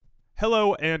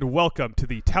Hello and welcome to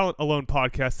the Talent Alone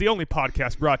podcast, the only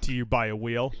podcast brought to you by a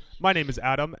wheel. My name is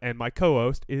Adam, and my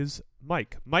co-host is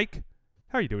Mike. Mike,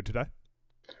 how are you doing today?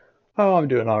 Oh, I'm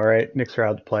doing all right. Knicks are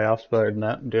out of the playoffs, but other than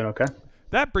that, I'm doing okay.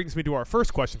 That brings me to our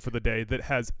first question for the day that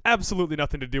has absolutely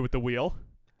nothing to do with the wheel.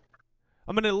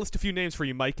 I'm going to list a few names for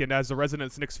you, Mike, and as a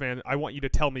resident Knicks fan, I want you to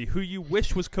tell me who you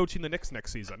wish was coaching the Knicks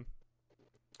next season.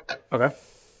 Okay.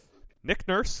 Nick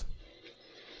Nurse,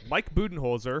 Mike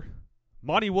Budenholzer,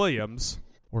 Monty Williams,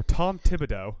 or Tom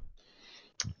Thibodeau.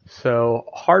 So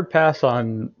hard pass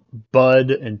on Bud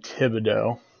and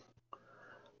Thibodeau,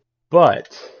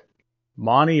 but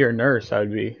Monty or Nurse, I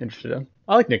would be interested in.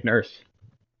 I like Nick Nurse.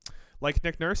 Like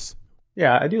Nick Nurse?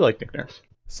 Yeah, I do like Nick Nurse.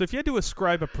 So if you had to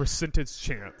ascribe a percentage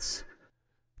chance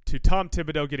to Tom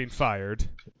Thibodeau getting fired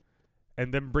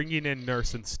and then bringing in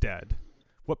Nurse instead,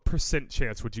 what percent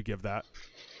chance would you give that?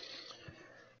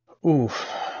 Oof.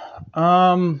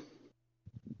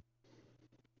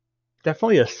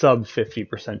 Definitely a sub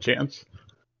 50% chance.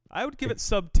 I would give it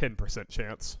sub 10%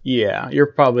 chance. Yeah,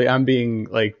 I'm being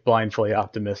like blindly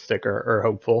optimistic or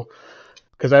hopeful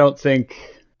because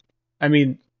I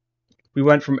mean, we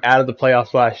went from out of the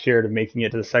playoffs last year to making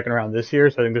it to the second round this year.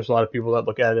 So I think there's a lot of people that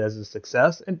look at it as a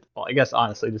success. And well, I guess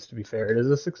honestly, just to be fair, it is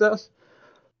a success.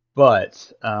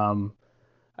 But I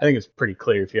think it's pretty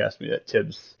clear if you ask me that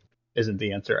Tibbs isn't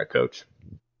the answer at coach.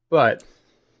 But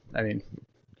I mean,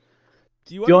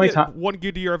 Do you the want only to time, get one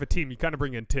good year of a team, you kind of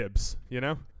bring in Tibbs, you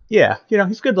know? yeah,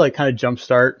 he's good to like kind of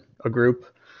jumpstart a group.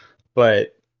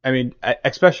 But I mean,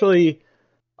 especially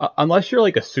unless you're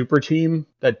like a super team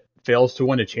that fails to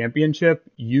win a championship,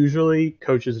 usually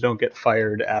coaches don't get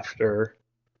fired after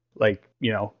like,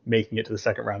 making it to the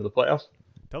second round of the playoffs.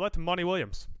 Tell that to Monty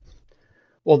Williams.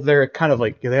 Well, they're kind of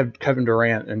like they have Kevin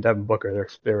Durant and Devin Booker.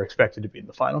 They're expected to be in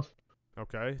the finals.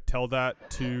 Okay, tell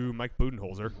that to Mike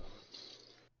Budenholzer.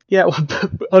 Yeah, well,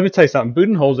 let me tell you something.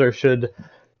 Budenholzer should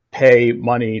pay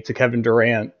money to Kevin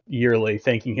Durant yearly,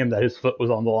 thanking him that his foot was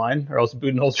on the line, or else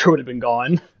Budenholzer would have been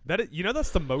gone.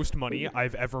 That's the most money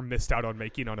I've ever missed out on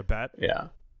making on a bet. Yeah.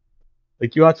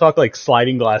 Like, you want to talk like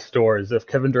sliding glass doors. If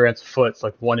Kevin Durant's foot's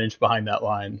like 1 inch behind that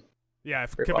line. Yeah,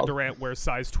 if Very Kevin well. Durant wears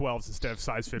size 12s instead of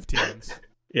size 15s.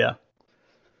 Yeah.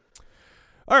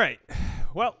 All right,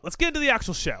 well, let's get into the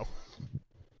actual show.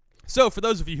 So, for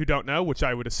those of you who don't know, which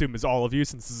I would assume is all of you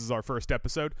since this is our first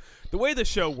episode, the way the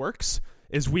show works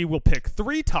is we will pick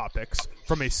 3 topics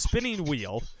from a spinning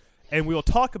wheel, and we will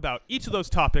talk about each of those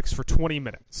topics for 20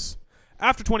 minutes.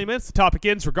 After 20 minutes, the topic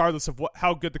ends regardless of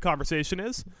how good the conversation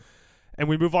is, and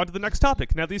we move on to the next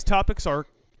topic. Now, these topics are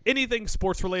anything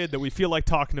sports-related that we feel like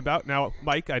talking about. Now,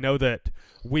 Mike, I know that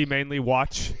we mainly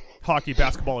watch hockey,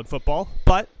 basketball, and football,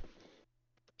 but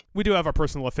we do have our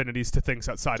personal affinities to things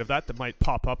outside of that might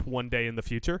pop up one day in the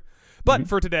future. But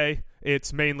for today,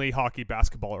 it's mainly hockey,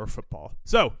 basketball, or football.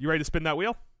 So, you ready to spin that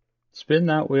wheel? Spin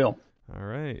that wheel. All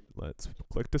right, let's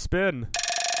click to spin.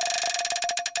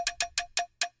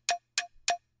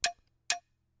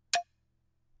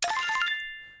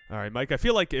 All right, Mike, I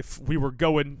feel like if we were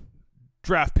going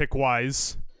draft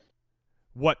pick-wise,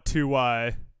 what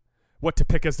to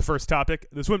pick as the first topic.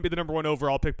 This wouldn't be the number 1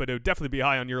 overall pick, but it would definitely be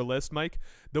high on your list, Mike.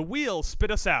 The wheel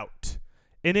spit us out.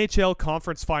 NHL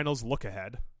Conference Finals look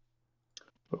ahead.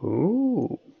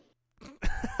 Ooh.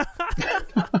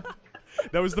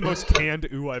 That was the most canned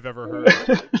ooh I've ever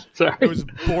heard. Sorry. It was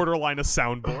borderline a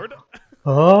soundboard.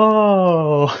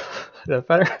 Oh. Is that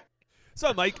better?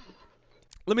 So, Mike,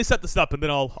 let me set this up, and then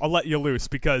I'll let you loose,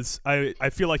 because I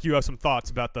feel like you have some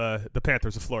thoughts about the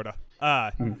Panthers of Florida.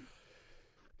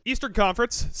 Eastern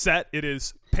Conference set. It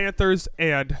is Panthers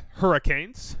and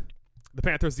Hurricanes. The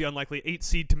Panthers, the unlikely 8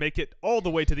 seed to make it all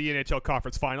the way to the NHL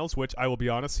Conference Finals, which I will be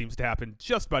honest seems to happen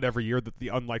just about every year that the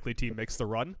unlikely team makes the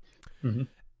run. Mm-hmm.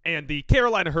 And the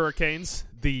Carolina Hurricanes,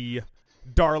 the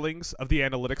darlings of the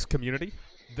analytics community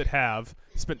that have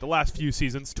spent the last few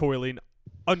seasons toiling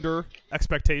under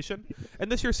expectation,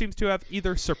 and this year seems to have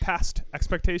either surpassed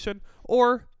expectation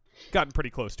or gotten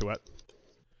pretty close to it.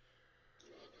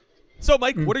 So,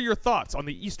 Mike, what are your thoughts on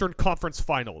the Eastern Conference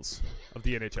Finals of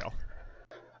the NHL?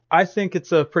 I think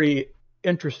it's a pretty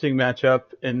interesting matchup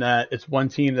in that it's one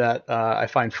team that I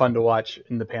find fun to watch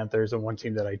in the Panthers and one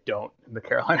team that I don't in the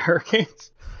Carolina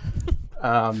Hurricanes.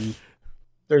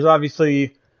 There's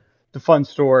obviously the fun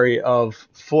story of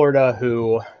Florida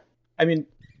who, I mean,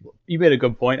 you made a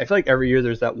good point. I feel like every year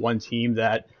there's that one team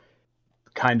that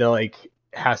kind of like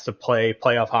has to play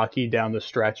playoff hockey down the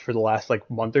stretch for the last like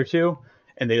month or two.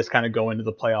 And they just kind of go into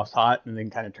the playoffs hot and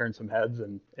then kind of turn some heads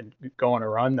and go on a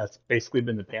run. That's basically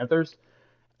been the Panthers.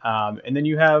 And then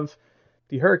you have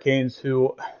the Hurricanes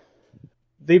who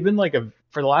they've been like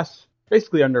for the last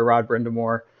basically under Rod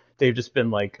Brindamore, they've just been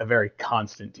like a very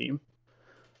constant team.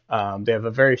 They have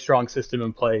a very strong system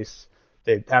in place.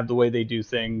 They have the way they do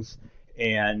things,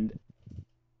 and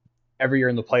every year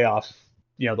in the playoffs,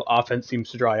 the offense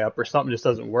seems to dry up or something just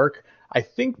doesn't work. I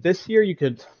think this year you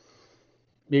could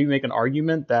maybe make an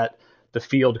argument that the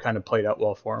field kind of played out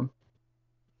well for them.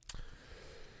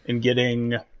 In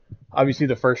getting, obviously,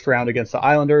 the first round against the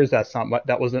Islanders,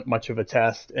 that wasn't much of a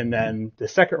test. And then the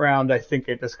second round, I think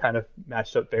it just kind of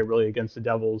matched up favorably against the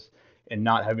Devils, and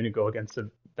not having to go against a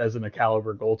Vezina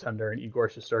caliber goaltender and Igor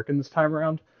Shesterkin this time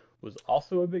around was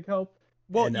also a big help.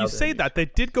 Well, you say that. They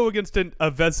did go against a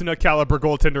Vezina caliber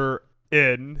goaltender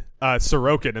in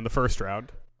Sorokin in the first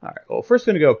round. All right. Well, first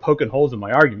going to go poking holes in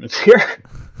my arguments here.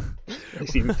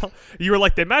 Well, you were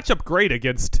like, they match up great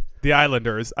against the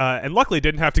Islanders, and luckily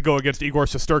didn't have to go against Igor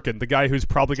Shesterkin, the guy who's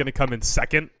probably going to come in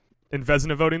second in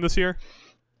Vezina voting this year.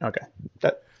 Okay.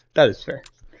 That is fair.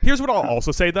 Here's what I'll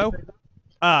also say, though.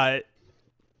 I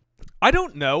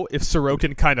don't know if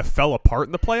Sorokin kind of fell apart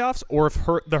in the playoffs or if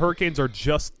the Hurricanes are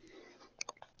just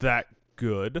that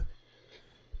good.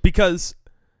 Because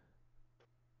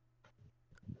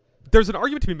there's an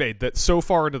argument to be made that so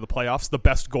far into the playoffs, the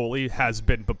best goalie has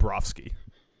been Bobrovsky.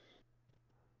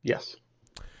 Yes.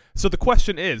 So the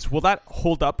question is, will that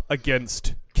hold up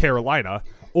against Carolina,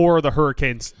 or are the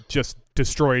Hurricanes just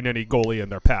destroying any goalie in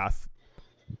their path?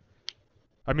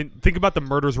 I mean, think about the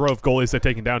murder's row of goalies they've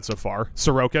taken down so far.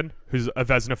 Sorokin, who's a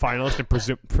Vezina finalist and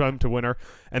presumed to winner,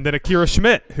 and then Akira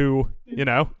Schmidt, who, is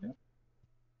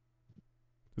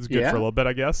good for a little bit,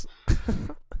 I guess.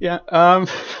 Yeah.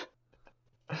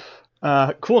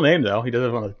 Cool name, though. He does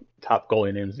have one of the top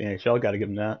goalie names in the NHL. Got to give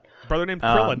him that. Brother named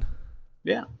Krillin.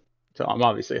 Yeah. So I'm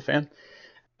obviously a fan.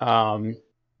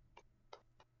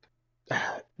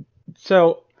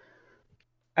 So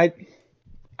I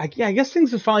guess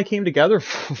things have finally came together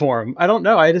for him. I don't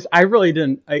know. I really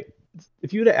didn't.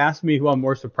 If you would have asked me who I'm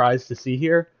more surprised to see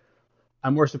here,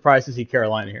 I'm more surprised to see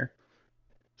Carolina here,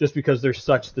 just because they're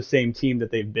such the same team that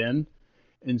they've been,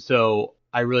 and so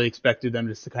I really expected them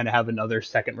just to kind of have another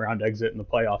second round exit in the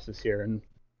playoffs this year and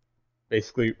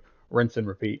basically rinse and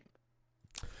repeat.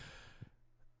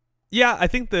 Yeah, I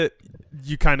think that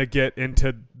you kind of get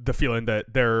into the feeling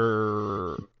that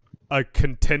they're a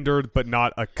contender, but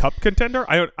not a cup contender.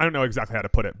 I don't know exactly how to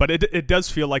put it, but it does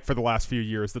feel like for the last few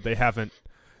years that they haven't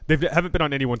been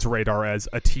on anyone's radar as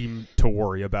a team to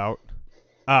worry about.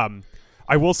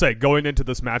 I will say, going into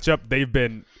this matchup, they've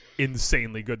been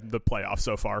insanely good in the playoffs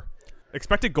so far.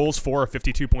 Expected goals for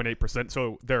 52.8%,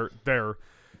 so they're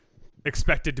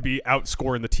expected to be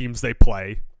outscoring the teams they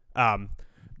play.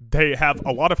 They have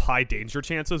a lot of high danger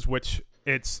chances, which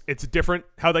it's different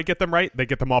how they get them right. They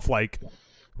get them off like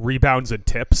rebounds and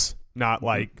tips, not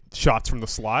like shots from the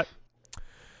slot.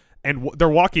 And they're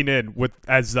walking in with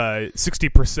as a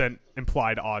 60%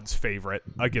 implied odds favorite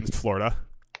against Florida.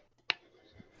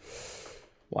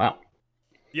 Wow.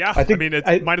 Yeah, I mean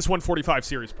it's minus 145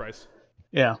 series price.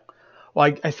 Yeah.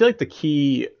 Well, I feel like the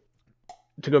key,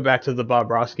 to go back to the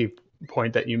Bobrovsky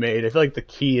point that you made, I feel like the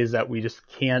key is that we just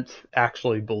can't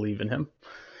actually believe in him.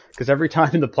 Because every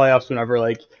time in the playoffs, whenever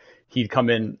like he'd come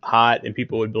in hot and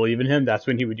people would believe in him, that's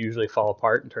when he would usually fall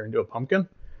apart and turn into a pumpkin.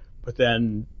 But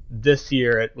then this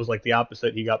year it was like the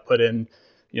opposite. He got put in,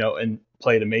 and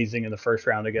played amazing in the first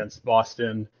round against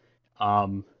Boston,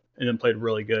 and then played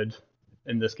really good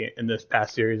in this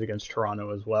past series against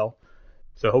Toronto as well.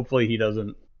 So hopefully he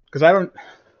doesn't, because I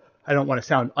don't want to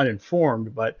sound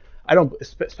uninformed, but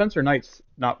Spencer Knight's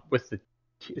not with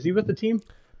is he with the team?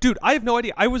 Dude, I have no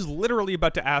idea. I was literally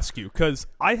about to ask you because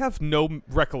I have no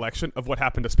recollection of what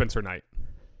happened to Spencer Knight.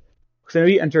 Because I know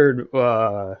he entered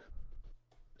was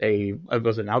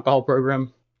it an alcohol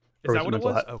program? Is that what it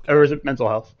was? Okay. Or was it mental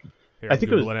health? Here, I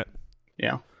think Googling it.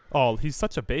 Yeah. Oh, he's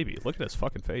such a baby. Look at his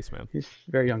fucking face, man. He's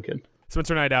a very young kid.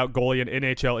 Spencer Knight out, goalie in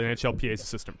NHLPA's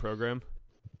assistant program.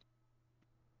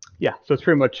 Yeah, so it's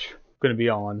pretty much going to be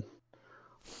all on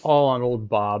old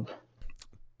Bob.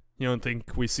 You don't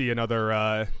think we see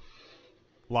another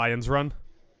Lions run?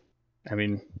 I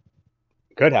mean,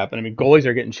 could happen. I mean, goalies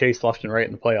are getting chased left and right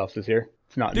in the playoffs this year.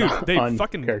 It's not, dude. They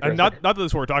fucking not that this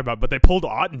is what we're talking about, but they pulled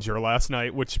Ottinger last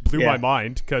night, which blew my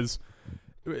mind because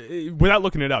without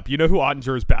looking it up, you know who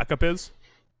Ottinger's backup is?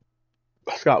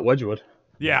 Scott Wedgwood.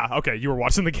 Yeah. Okay, you were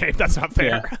watching the game. That's not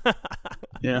fair.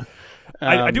 Yeah.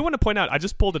 I do want to point out. I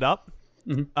just pulled it up.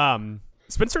 Mm-hmm.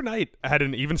 Spencer Knight had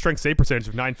an even strength save percentage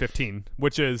of .915,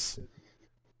 which is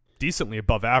decently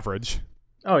above average.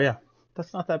 Oh yeah,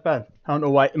 that's not that bad. I don't know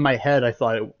why. In my head, I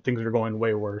thought things were going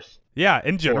way worse. Yeah,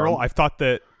 in general, I've thought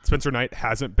that Spencer Knight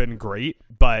hasn't been great,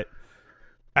 but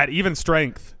at even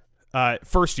strength,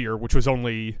 first year, which was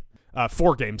only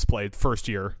 4 games played first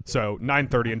year, so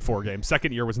 930 in 4 games.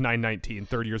 Second year was 919.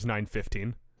 Third year's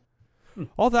 915.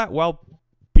 All that while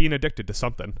being addicted to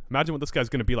something. Imagine what this guy's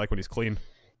going to be like when he's clean.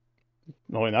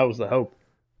 I mean, that was the hope,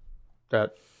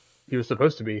 that he was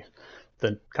supposed to be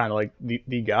the kind of like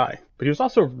the guy. But he was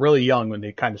also really young when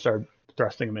they kind of started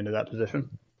thrusting him into that position.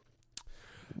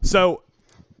 So,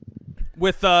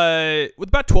 with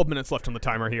about 12 minutes left on the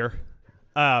timer here,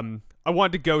 I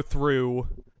wanted to go through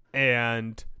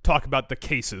and talk about the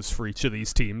cases for each of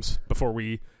these teams before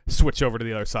we switch over to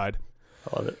the other side.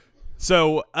 I love it.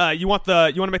 So, you want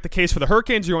to make the case for the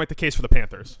Hurricanes, or you want to make the case for the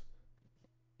Panthers?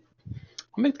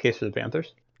 I'll make the case for the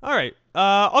Panthers. All right.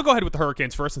 I'll go ahead with the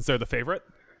Hurricanes first, since they're the favorite.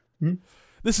 Mm-hmm.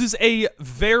 This is a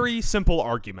very simple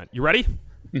argument. You ready?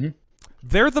 Mm-hmm.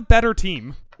 They're the better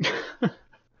team.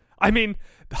 I mean,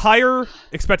 higher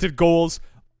expected goals,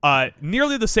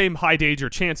 nearly the same high danger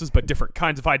chances, but different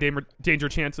kinds of high danger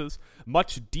chances.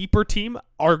 Much deeper team.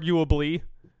 Arguably,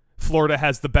 Florida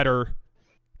has the better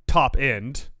top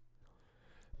end.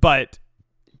 But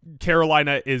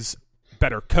Carolina is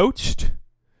better coached.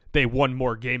 They won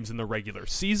more games in the regular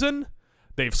season.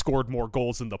 They've scored more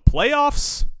goals in the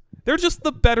playoffs. They're just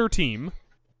the better team.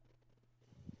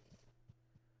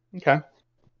 Okay. I'd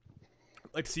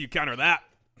like to see you counter that.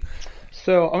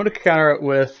 So I'm going to counter it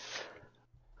with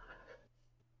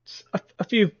a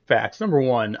few facts. Number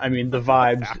one, I mean, the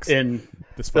vibes Facts. in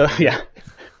This the, fucking- yeah.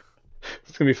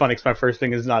 It's going to be funny because my first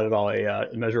thing is not at all a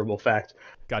measurable fact.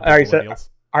 Goddamn I millennials.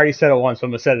 already said it once, so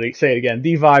I'm going to say it again.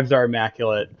 The vibes are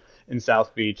immaculate in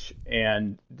South Beach,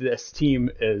 and this team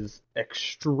is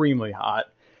extremely hot.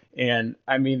 And,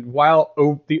 I mean, while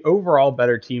the overall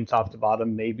better team top to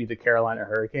bottom may be the Carolina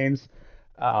Hurricanes,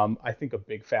 I think a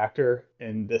big factor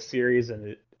in this series,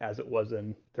 and as it was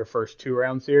in their first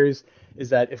 2-round series, is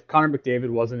that if Connor McDavid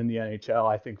wasn't in the NHL,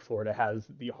 I think Florida has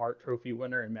the Hart Trophy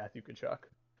winner in Matthew Tkachuk.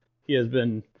 He has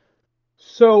been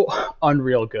so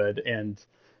unreal good, and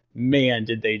man,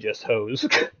 did they just hose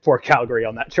for Calgary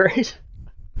on that trade.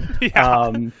 Yeah.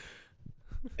 And,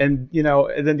 and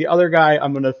then the other guy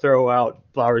I'm going to throw out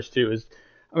flowers to is,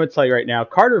 I'm going to tell you right now,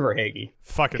 Carter Verhaeghe.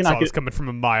 Fucking saw this coming from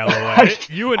a mile away.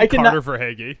 You and Carter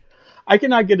Verhaeghe. I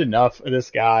cannot get enough of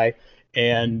this guy,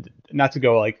 and not to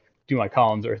go do my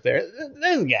Collinsworth there.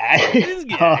 This guy.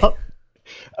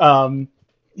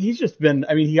 He's just been.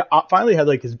 I mean, he finally had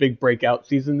his big breakout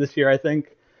season this year. I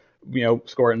think,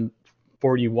 scoring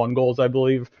 41 goals, I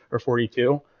believe, or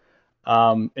 42,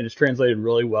 and it's translated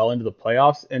really well into the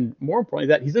playoffs. And more importantly,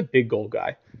 that he's a big goal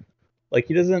guy.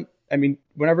 He doesn't. I mean,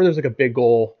 whenever there's a big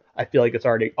goal, I feel like it's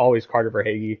always Carter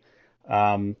Verhaeghe.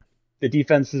 The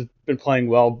defense has been playing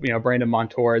well. Brandon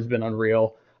Montour has been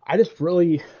unreal. I just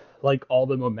really like all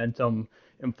the momentum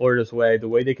in Florida's way, the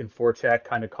way they can forecheck,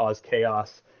 kind of cause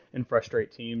chaos and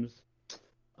frustrate teams.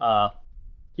 I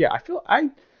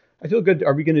feel good.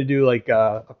 Are we going to do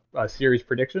a series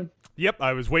prediction? Yep,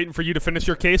 I was waiting for you to finish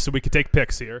your case so we could take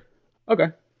picks here.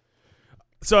 Okay.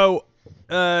 So,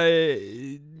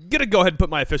 gonna go ahead and put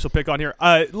my official pick on here.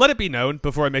 Let it be known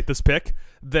before I make this pick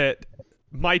that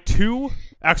my 3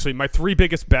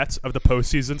 biggest bets of the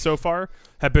postseason so far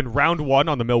have been round 1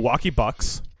 on the Milwaukee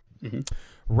Bucks,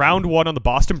 round 1 on the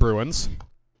Boston Bruins,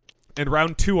 and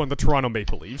round 2 on the Toronto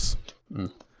Maple Leafs.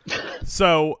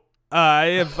 So I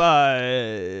have,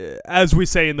 as we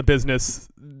say in the business,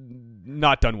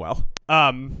 not done well.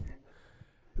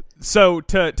 So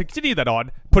to continue that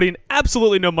on, putting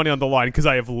absolutely no money on the line because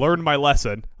I have learned my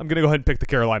lesson, I'm going to go ahead and pick the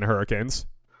Carolina Hurricanes.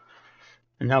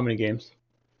 And how many games?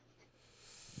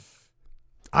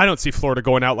 I don't see Florida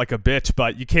going out like a bitch,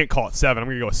 but you can't call it 7. I'm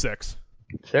going to go with 6.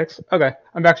 6? Okay.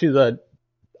 I'm actually the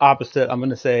opposite. I'm going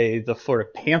to say the Florida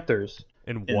Panthers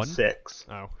in 6.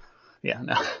 Oh. Yeah,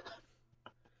 no.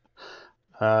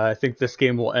 I think this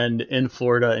game will end in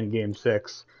Florida in Game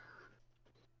 6.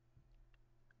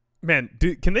 Man,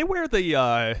 can they wear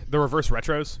the reverse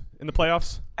retros in the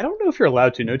playoffs? I don't know if you're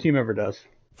allowed to. No team ever does.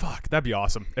 Fuck, that'd be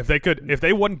awesome. If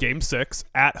they won Game 6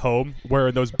 at home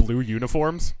wearing those blue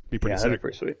uniforms, be pretty sick. That'd be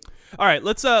pretty sweet. All right,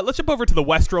 let's jump over to the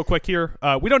West real quick here.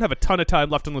 We don't have a ton of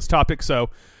time left on this topic, so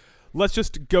let's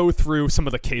just go through some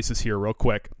of the cases here real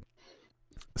quick.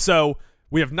 So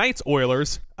we have Knights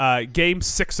Oilers. Game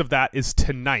 6 of that is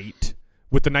tonight,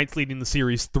 with the Knights leading the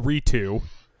series 3-2.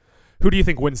 Who do you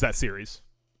think wins that series?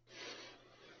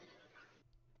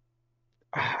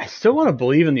 I still want to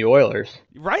believe in the Oilers.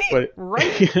 Right? But,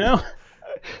 right.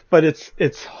 But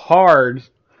it's hard,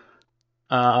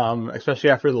 especially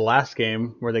after the last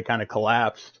game where they kind of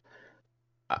collapsed.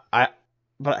 But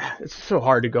it's so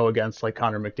hard to go against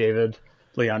Connor McDavid,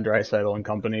 Leon Draisaitl and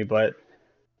company. But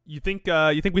you think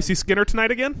we see Skinner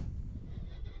tonight again?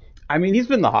 I mean, he's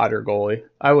been the hotter goalie.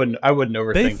 I wouldn't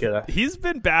overthink it. He's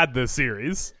been bad this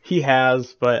series. He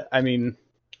has, but I mean,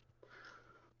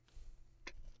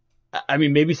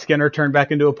 maybe Skinner turned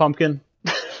back into a pumpkin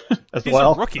as He's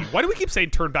well. a rookie. Why do we keep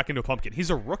saying turn back into a pumpkin? He's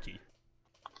a rookie.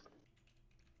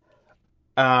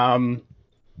 I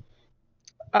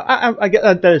guess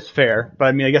that is fair, but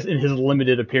I mean, I guess in his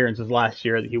limited appearances last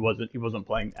year, he wasn't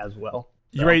playing as well.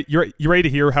 So. You ready to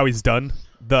hear how he's done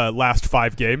the last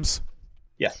 5 games?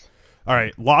 Yes. All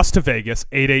right. Lost to Vegas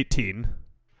 8-18.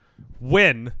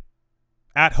 Win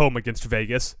at home against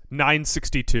Vegas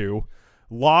 9-62.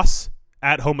 Loss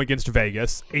at home against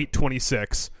Vegas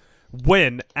 8-26.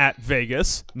 Win at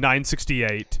Vegas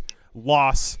 9-68.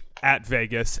 Loss at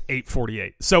Vegas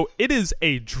 8-48. So it is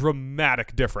a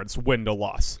dramatic difference win to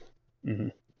loss. Mm-hmm.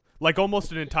 Like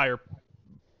almost an entire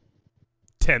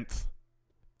 10th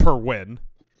per win.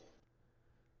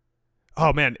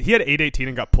 Oh man, he had 8-18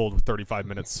 and got pulled with 35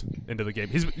 minutes into the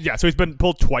game. So he's been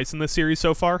pulled twice in this series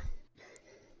so far.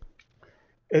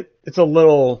 It's a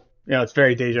little, it's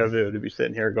very deja vu to be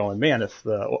sitting here going, man, if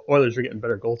the Oilers are getting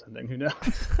better goaltending, who knows?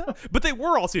 But they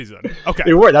were all season. Okay.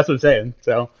 They were, that's what I'm saying.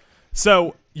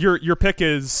 So your pick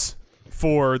is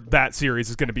for that series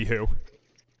is going to be who?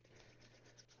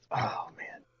 Oh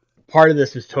man, part of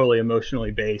this is totally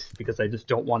emotionally based because I just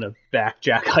don't want to back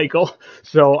Jack Eichel.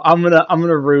 So I'm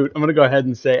gonna go ahead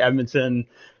and say Edmonton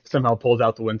somehow pulls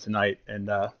out the win tonight and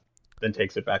then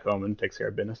takes it back home and takes care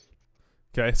of business.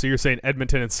 Okay, so you're saying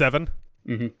Edmonton in 7?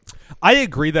 Mm-hmm. I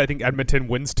agree that I think Edmonton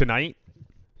wins tonight,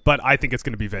 but I think it's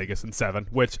going to be Vegas in 7,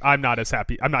 which I'm not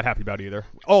happy about either.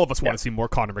 All of us want to see more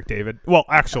Connor McDavid. Well,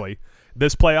 actually,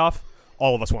 this playoff,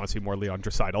 all of us want to see more Leon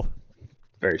Draisaitl.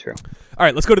 Very true. All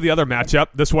right, let's go to the other matchup.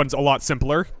 This one's a lot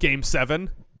simpler. Game 7,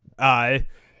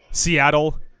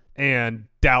 Seattle and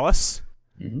Dallas.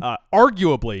 Mm-hmm.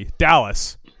 Arguably,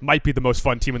 Dallas might be the most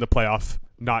fun team in the playoff,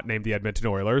 not named the Edmonton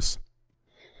Oilers.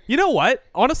 You know what?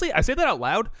 Honestly, I say that out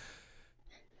loud.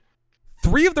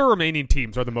 3 of the remaining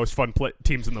teams are the most fun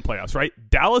teams in the playoffs, right?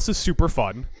 Dallas is super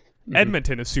fun. Mm-hmm.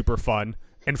 Edmonton is super fun.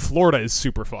 And Florida is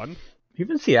super fun.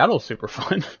 Even Seattle's super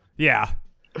fun. Yeah.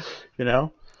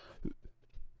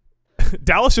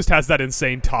 Dallas just has that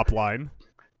insane top line.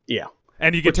 Yeah.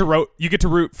 And you get to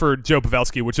root for Joe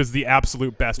Pavelski, which is the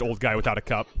absolute best old guy without a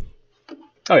cup.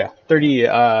 Oh yeah,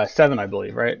 37, I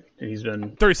believe, right? And he's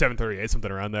been 37, 38,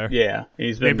 something around there. Yeah,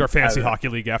 he's been named our fantasy hockey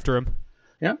league after him.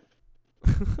 Yeah.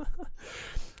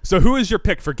 So, who is your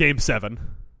pick for Game 7?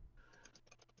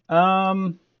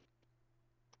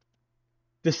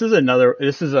 This is another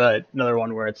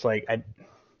one where it's like I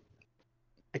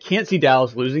can't see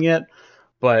Dallas losing it,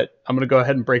 but I'm gonna go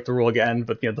ahead and break the rule again.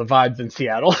 But the vibes in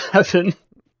Seattle have been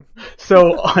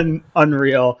so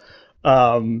unreal.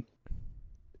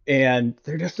 And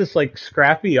they're just this like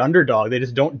scrappy underdog. They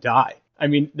just don't die. I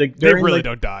mean, they really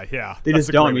don't die. Yeah, they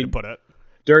just don't. Way to put it.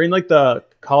 During like the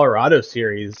Colorado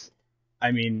series,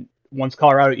 I mean, once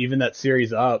Colorado evened that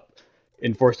series up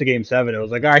and forced a Game 7, it was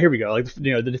like, all right, here we go. Like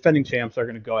the defending champs are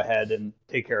going to go ahead and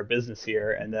take care of business here,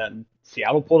 and then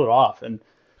Seattle pulled it off, and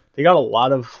they got a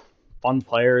lot of fun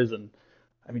players, and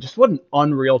I mean, just what an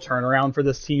unreal turnaround for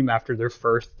this team after their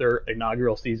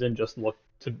inaugural season just looked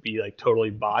to be like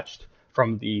totally botched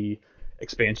from the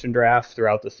expansion draft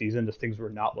throughout the season. Just things were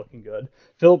not looking good.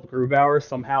 Philip Grubauer,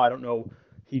 somehow, I don't know,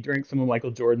 he drank some of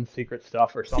Michael Jordan's secret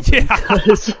stuff or something.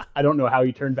 Yeah. I don't know how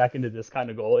he turned back into this kind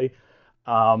of goalie.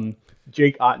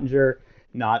 Jake Ottinger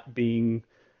not being...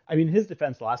 I mean, his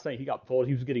defense last night, he got pulled.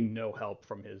 He was getting no help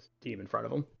from his team in front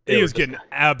of him. He was getting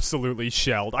absolutely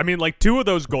shelled. I mean, like, 2 of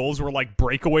those goals were like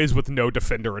breakaways with no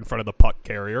defender in front of the puck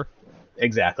carrier.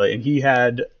 Exactly. And he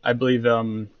had, I believe... they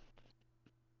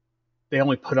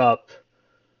only put up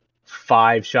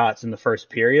 5 shots in the first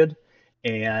period,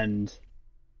 and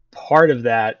part of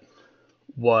that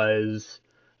was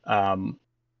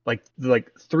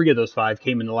like 3 of those 5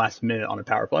 came in the last minute on a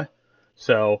power play.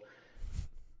 So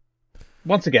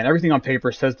once again, everything on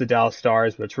paper says the Dallas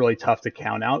Stars, but it's really tough to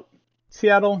count out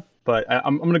Seattle. But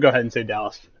I'm going to go ahead and say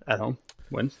Dallas at home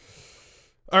wins.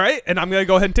 All right, and I'm going to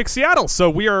go ahead and take Seattle. So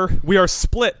we are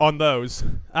split on those.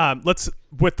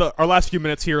 With our last few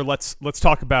minutes here, let's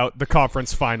talk about the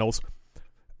conference finals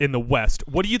in the West.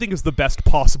 What do you think is the best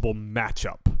possible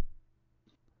matchup?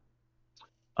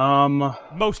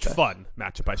 Most fun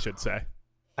matchup, I should say.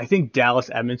 I think Dallas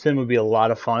Edmonton would be a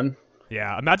lot of fun.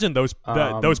 Yeah, imagine those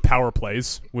power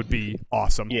plays would be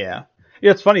awesome. Yeah,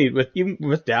 it's funny even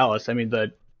with Dallas. I mean,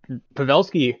 the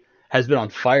Pavelski has been on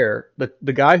fire.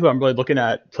 The guy who I'm really looking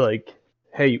at to like,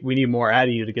 hey, we need more out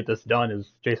of you to get this done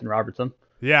is Jason Robertson.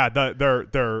 Yeah,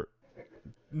 they're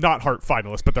not Hart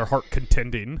finalists, but they're Hart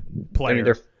contending player. I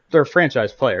mean, they're a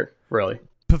franchise player. really.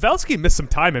 Pavelski missed some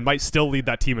time and might still lead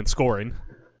that team in scoring.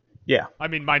 Yeah. I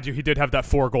mean, mind you, he did have that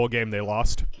 4-goal game they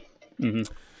lost.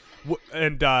 Mm-hmm.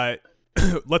 And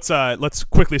let's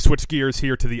quickly switch gears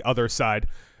here to the other side.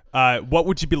 What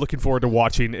would you be looking forward to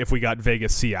watching if we got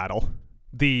Vegas Seattle,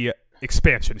 the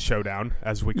expansion showdown,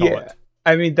 as we call it?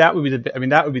 I mean that would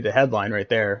be the headline right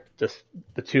there. Just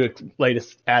the two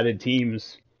latest added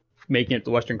teams making it to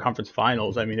the Western Conference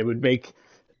Finals. I mean, it would make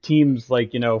teams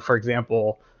like, for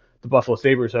example, the Buffalo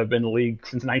Sabres have been in the league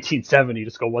since 1970.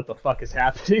 Just go, what the fuck is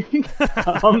happening?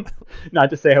 Not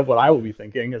to say what I will be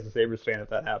thinking as a Sabres fan if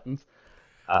that happens.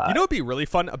 You know what would be really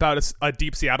fun about a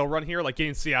deep Seattle run here, like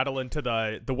getting Seattle into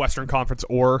the Western Conference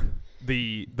or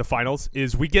the finals,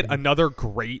 is we get another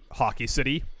great hockey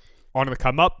city on the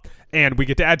come up, and we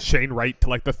get to add Shane Wright to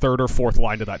like the third or fourth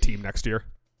line to that team next year.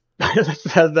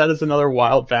 That is another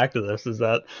wild fact of this, is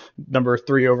that number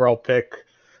 3 overall pick.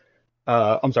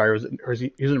 I'm sorry, he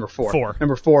was number 4.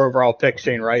 Number 4 overall pick,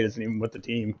 Shane Wright, isn't even with the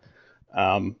team.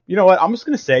 You know what? I'm just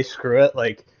gonna say screw it.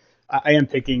 Like, I am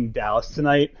picking Dallas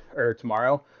tonight or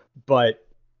tomorrow, but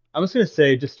I'm just gonna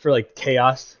say, just for like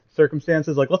chaos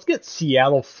circumstances, like let's get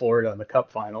Seattle, Florida in the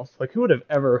Cup Finals. Like, who would have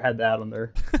ever had that on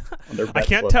their bet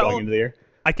slip going into the year?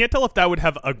 I can't tell if that would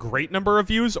have a great number of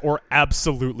views or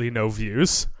absolutely no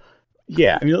views.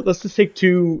 Yeah, I mean, let's just take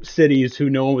 2 cities who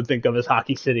no one would think of as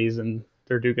hockey cities, and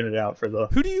they're duking it out for the.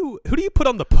 Who do you put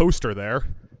on the poster there?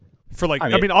 For like,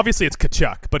 I mean, obviously it's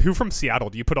Tkachuk, but who from Seattle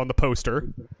do you put on the poster?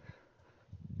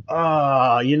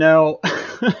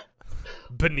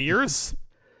 Beniers?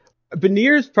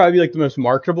 Beniers probably like the most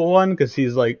marketable one because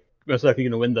he's like most likely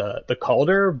going to win the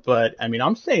Calder. But I mean,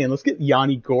 I'm saying let's get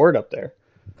Yanni Gourde up there.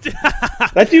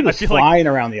 That dude was flying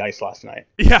around the ice last night.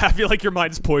 Yeah, I feel like your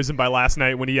mind's poisoned by last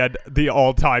night when he had the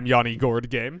all-time Yanni Gourde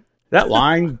game. That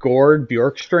line, Gourde,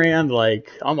 Bjorkstrand,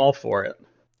 like, I'm all for it.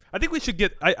 I think we should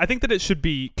get. I think that it should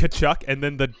be Tkachuk and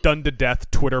then the done to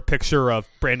death Twitter picture of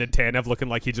Brandon Tanev looking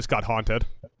like he just got haunted.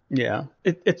 Yeah,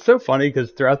 it's so funny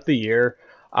because throughout the year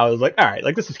I was like, all right,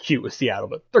 like this is cute with Seattle,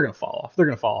 but they're gonna fall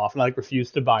off. And I like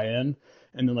refused to buy in.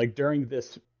 And then like during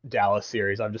this Dallas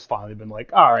series, I've just finally been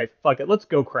like, all right, fuck it, let's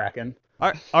go Kraken.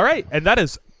 All right, and that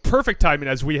is perfect timing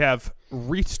as we have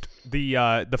reached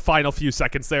the final few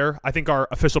seconds there. I think our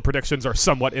official predictions are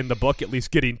somewhat in the book, at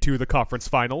least getting to the conference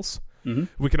finals. Mm-hmm.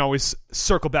 We can always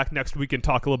circle back next week and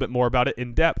talk a little bit more about it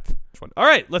in depth. All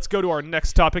right, let's go to our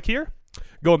next topic here.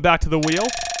 Going back to the wheel.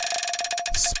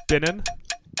 Spinning.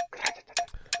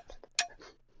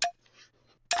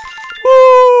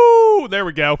 Woo! There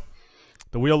we go.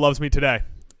 The wheel loves me today.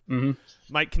 Mm-hmm.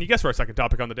 Mike, can you guess what our second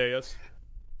topic on the day is?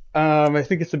 I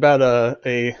think it's about I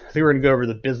think we're going to go over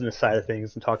the business side of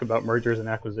things and talk about mergers and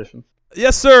acquisitions.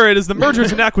 Yes, sir. It is the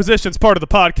mergers and acquisitions part of the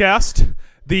podcast.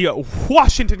 The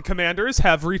Washington Commanders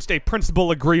have reached a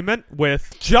principal agreement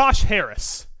with Josh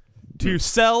Harris to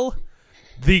sell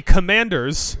the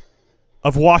Commanders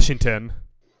of Washington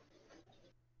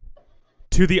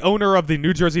to the owner of the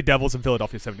New Jersey Devils and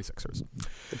Philadelphia 76ers.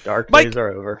 The dark days are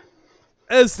over.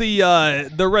 As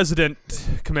the resident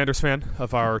Commanders fan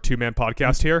of our two-man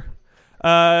podcast here,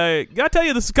 gotta tell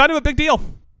you, this is kind of a big deal.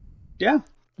 Yeah,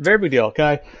 very big deal. Can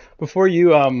I, before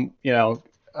you, I know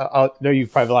you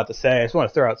probably have a lot to say. I just want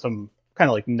to throw out some kind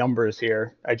of like numbers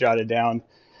here. I jotted down.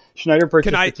 Schneider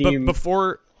purchased the team.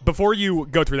 Before you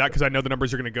go through that, because I know the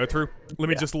numbers you're going to go through, let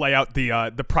me just lay out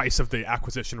the price of the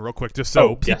acquisition real quick, just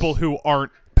so people who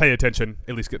aren't paying attention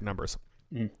at least get numbers.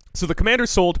 So the Commanders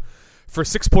sold for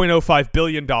 $6.05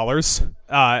 billion,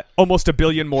 almost $1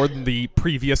 billion more than the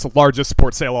previous largest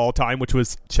sports sale of all time, which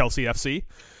was Chelsea FC.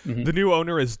 Mm-hmm. The new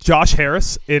owner is Josh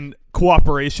Harris, in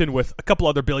cooperation with a couple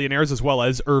other billionaires, as well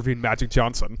as Irving Magic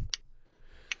Johnson.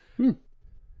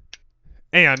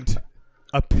 And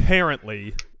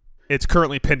apparently, it's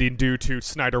currently pending due to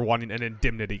Snyder wanting an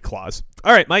indemnity clause.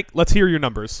 All right, Mike, let's hear your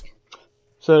numbers.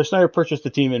 So Snyder purchased the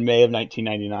team in May of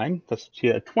 1999. He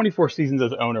had 24 seasons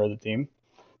as owner of the team.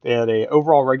 They had an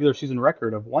overall regular season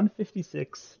record of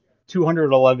 156,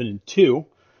 211, and 2.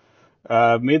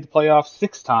 Made the playoffs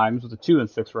 6 times with a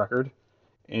 2-6 record,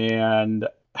 and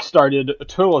started a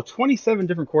total of 27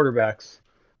 different quarterbacks.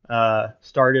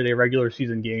 Started a regular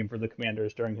season game for the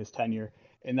Commanders during his tenure,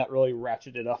 and that really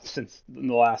ratcheted up since in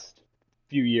the last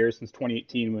few years, since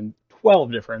 2018, when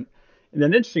 12 different. And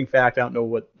an interesting fact, I don't know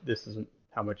what this is,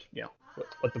 how much,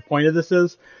 what the point of this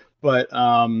is, but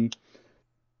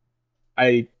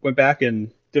I went back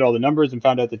and did all the numbers and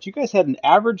found out that you guys had an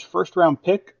average first-round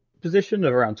pick position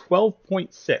of around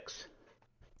 12.6.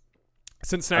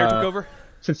 Since Snyder took over?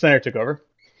 Since Snyder took over.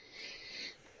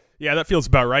 Yeah, that feels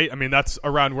about right. I mean, that's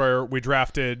around where we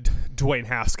drafted Dwayne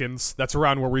Haskins. That's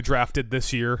around where we drafted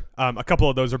this year. A couple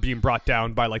of those are being brought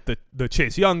down by like the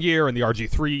Chase Young year and the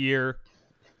RG3 year.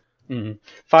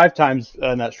 5 times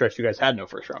in that stretch, you guys had no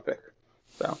first round pick.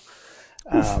 So,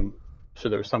 so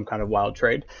there was some kind of wild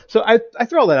trade. So I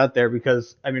throw all that out there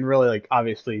because, I mean, really, like,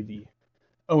 obviously the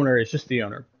owner is just the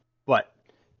owner, but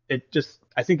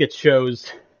I think it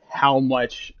shows how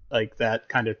much like that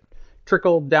kind of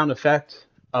trickle down effect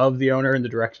of the owner and the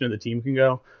direction of the team can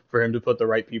go for him to put the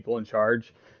right people in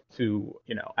charge to,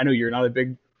 I know you're not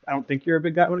I don't think you're a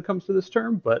big guy when it comes to this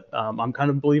term, but I'm kind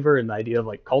of a believer in the idea of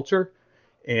like culture,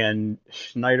 and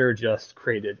Schneider just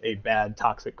created a bad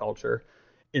toxic culture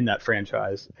in that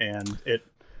franchise, and it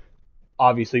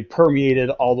obviously permeated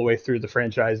all the way through the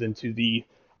franchise into the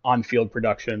on-field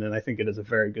production, and I think it is a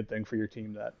very good thing for your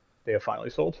team that they have finally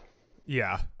sold.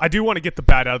 Yeah, I do want to get the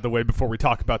bad out of the way before we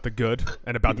talk about the good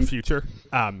and about the future.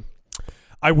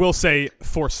 I will say,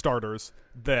 for starters,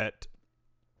 that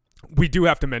we do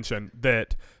have to mention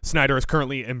that Snyder is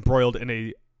currently embroiled in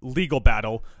a legal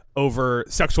battle over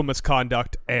sexual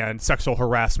misconduct and sexual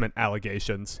harassment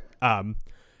allegations.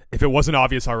 If it wasn't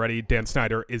obvious already, Dan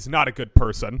Snyder is not a good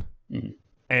person.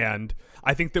 And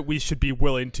I think that we should be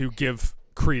willing to give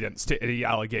credence to any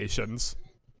allegations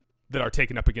that are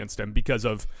taken up against him because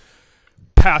of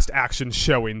past actions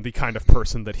showing the kind of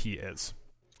person that he is.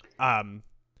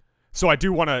 So I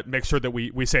do want to make sure that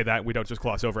we say that and we don't just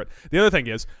gloss over it. The other thing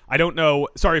is, I don't know,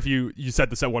 sorry if you said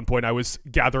this at one point, I was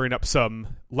gathering up some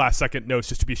last second notes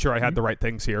just to be sure I had the right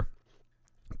things here.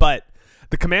 But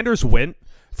the Commanders went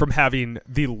from having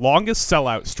the longest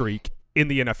sellout streak in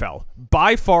the NFL,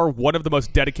 by far one of the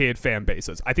most dedicated fan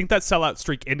bases. I think that sellout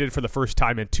streak ended for the first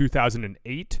time in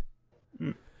 2008.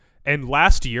 And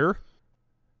last year,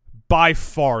 by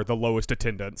far the lowest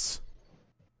attendance.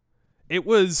 It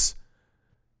was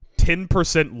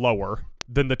 10% lower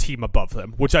than the team above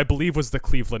them, which I believe was the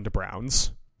Cleveland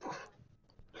Browns.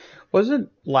 Wasn't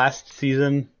last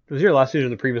season, was your last season or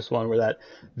the previous one where that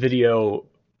video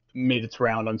made its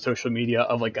round on social media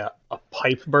of like a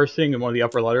pipe bursting in one of the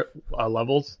upper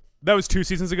levels? That was 2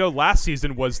 seasons ago. Last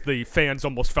season was the fans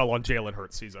almost fell on Jalen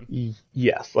Hurts season.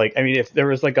 Yes. Like, I mean, if there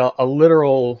was like a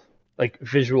literal like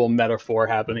visual metaphor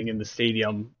happening in the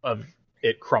stadium of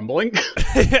it crumbling.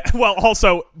 Well,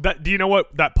 also, do you know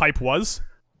what that pipe was?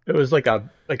 It was like a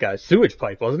sewage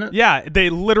pipe, wasn't it? Yeah,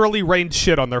 they literally rained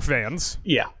shit on their fans.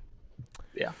 Yeah.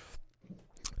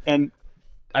 And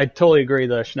I totally agree.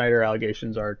 The Schneider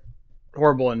allegations are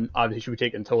horrible and obviously should be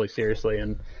taken totally seriously.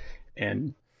 And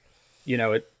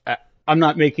I'm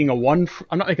not making like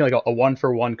a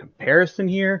 1-for-1 comparison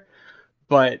here,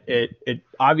 but it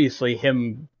obviously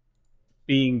him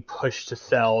being pushed to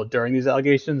sell during these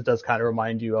allegations does kind of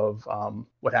remind you of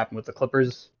what happened with the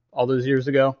Clippers all those years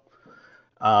ago.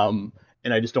 And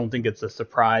I just don't think it's a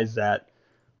surprise that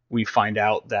we find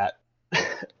out that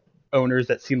owners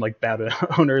that seem like bad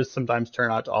owners sometimes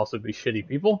turn out to also be shitty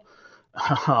people.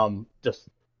 Just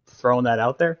throwing that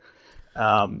out there.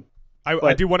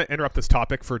 I do want to interrupt this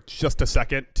topic for just a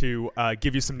second to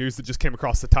give you some news that just came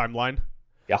across the timeline.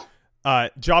 Yeah.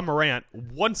 John Morant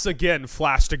once again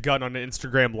flashed a gun on an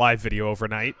Instagram live video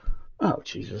overnight. Oh,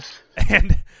 Jesus.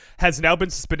 And has now been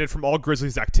suspended from all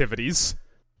Grizzlies activities.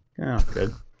 Oh,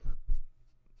 good.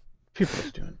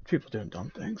 People doing dumb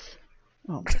things.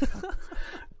 Oh my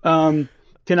God.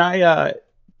 Can I?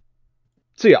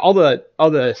 So yeah, all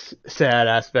the sad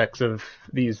aspects of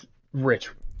these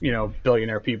rich,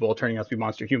 billionaire people turning out to be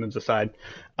monster humans aside,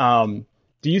 do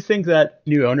you think that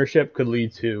new ownership could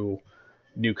lead to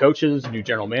new coaches, new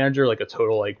general manager, like a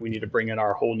total we need to bring in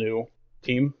our whole new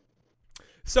team?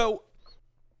 So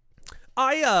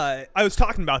I was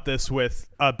talking about this with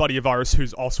a buddy of ours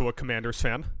who's also a Commanders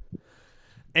fan,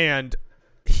 and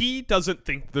he doesn't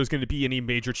think there's going to be any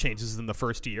major changes in the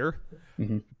first year.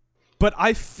 Mm-hmm. But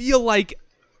I feel like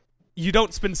you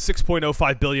don't spend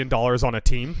 $6.05 billion on a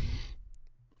team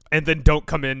and then don't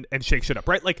come in and shake shit up,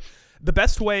 right? Like, the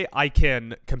best way I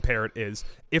can compare it is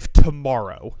if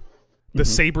tomorrow the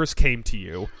Sabres came to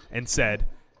you and said,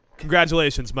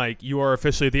 congratulations, Mike, you are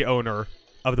officially the owner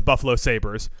of the Buffalo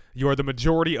Sabres. You are the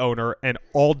majority owner and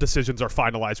all decisions are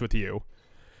finalized with you.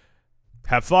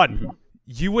 Have fun. Mm-hmm.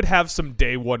 You would have some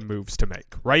day one moves to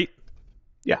make, right?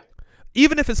 Yeah.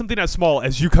 Even if it's something as small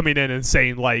as you coming in and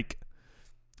saying,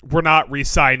 we're not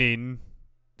re-signing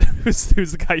who's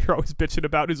the guy you're always bitching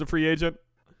about who's a free agent?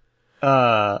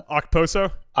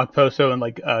 Okposo? Okposo and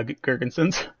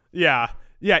Gergensons. Yeah.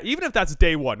 Yeah, even if that's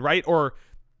day one, right? Or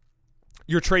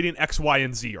you're trading X, Y,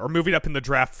 and Z, or moving up in the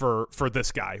draft for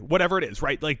this guy. Whatever it is,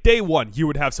 right? Like, day one, you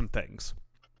would have some things.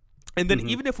 And then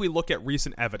even if we look at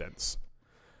recent evidence,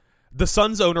 the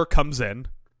Suns owner comes in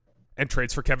and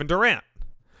trades for Kevin Durant.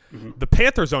 Mm-hmm. The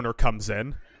Panthers owner comes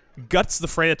in, guts the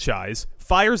franchise,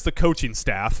 fires the coaching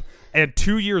staff, and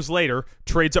 2 years later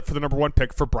trades up for the number 1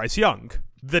 pick for Bryce Young.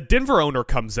 The Denver owner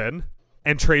comes in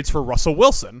and trades for Russell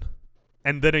Wilson,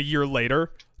 and then a year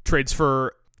later trades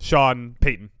for Sean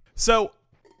Payton. So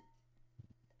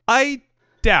I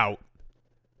doubt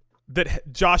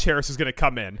that Josh Harris is going to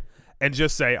come in and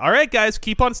just say, all right, guys,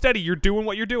 keep on steady. You're doing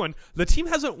what you're doing. The team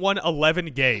hasn't won 11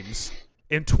 games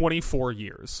in 24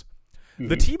 years. Mm-hmm.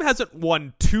 The team hasn't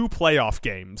won 2 playoff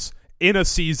games in a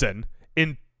season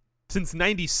since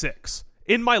 96.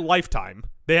 In my lifetime,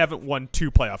 they haven't won 2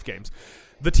 playoff games.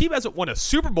 The team hasn't won a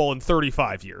Super Bowl in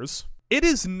 35 years. It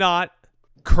is not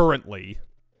currently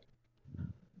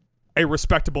a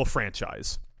respectable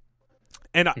franchise.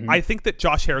 And I think that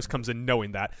Josh Harris comes in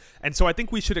knowing that. And so I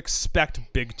think we should expect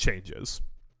big changes.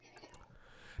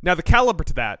 Now, the caliber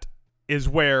to that is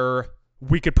where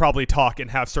we could probably talk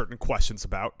and have certain questions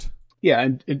about. Yeah,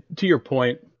 and to your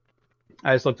point,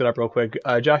 I just looked it up real quick.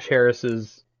 Josh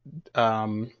Harris's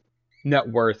net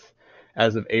worth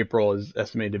as of April is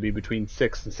estimated to be between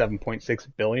 6 and 7.6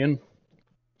 billion.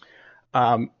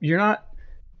 You're not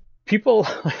people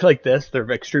like this. They're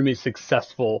extremely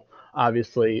successful,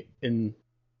 obviously, in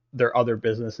their other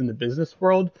business in the business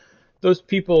world. Those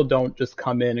people don't just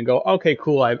come in and go, okay,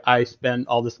 cool. I spent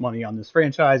all this money on this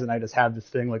franchise and I just have this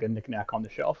thing like a knickknack on the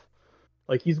shelf.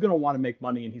 Like, he's going to want to make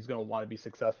money and he's going to want to be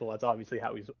successful. That's obviously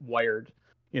how he's wired,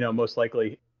 most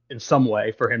likely in some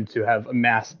way for him to have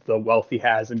amassed the wealth he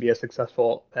has and be as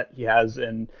successful that he has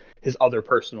in his other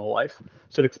personal life.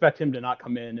 So to expect him to not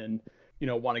come in and,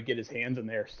 want to get his hands in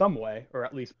there some way, or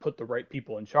at least put the right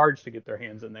people in charge to get their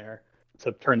hands in there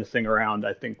to turn this thing around,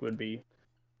 I think would be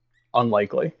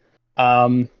unlikely.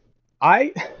 I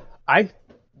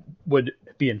would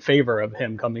be in favor of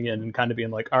him coming in and kind of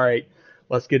being like, all right,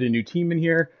 let's get a new team in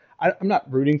here. I'm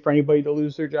not rooting for anybody to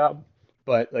lose their job,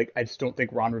 but I just don't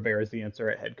think Ron Rivera is the answer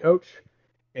at head coach.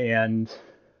 And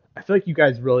I feel like you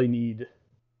guys really need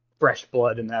fresh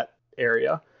blood in that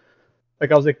area. I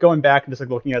was going back and just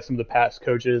looking at some of the past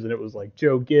coaches, and it was like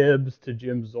Joe Gibbs to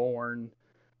Jim Zorn,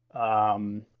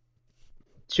 Jay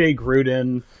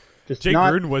Gruden.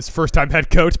 Gruden was first-time head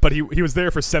coach, but he was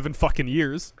there for 7 fucking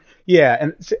years. Yeah,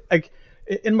 and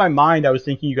in my mind, I was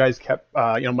thinking you guys kept,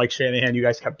 Mike Shanahan, you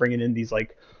guys kept bringing in these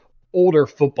older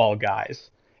football guys,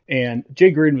 and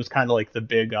Jay Gruden was kind of the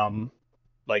big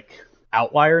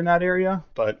outlier in that area.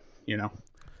 But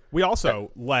we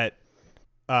also let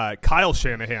Kyle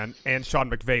Shanahan and Sean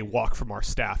McVay walk from our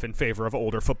staff in favor of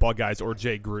older football guys or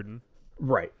Jay Gruden.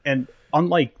 Right. And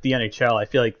unlike the NHL, I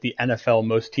feel like the NFL,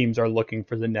 most teams are looking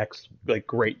for the next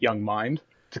great young mind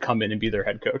to come in and be their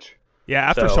head coach. Yeah,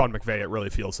 after Sean McVay, it really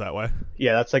feels that way.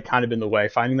 Yeah, that's kind of been the way.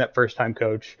 Finding that first-time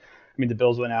coach. I mean, the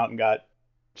Bills went out and got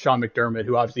Sean McDermott,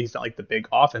 who obviously he's not the big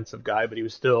offensive guy, but he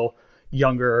was still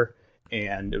younger,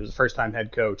 and it was a first-time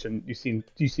head coach. And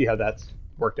you see how that's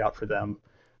worked out for them.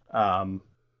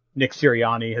 Nick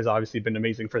Sirianni has obviously been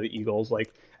amazing for the Eagles. I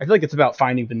feel like it's about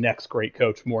finding the next great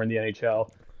coach more in the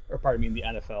NHL, or pardon me, in the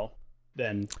NFL,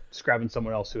 than just grabbing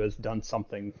someone else who has done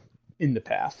something in the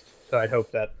past. So I'd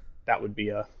hope that would be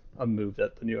a move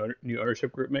that the new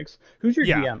ownership group makes. Who's your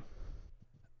GM?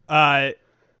 I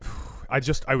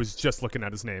was just looking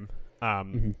at his name.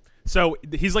 So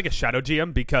he's like a shadow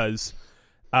GM because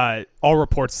all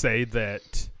reports say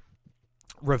that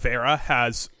Rivera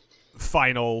has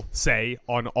final say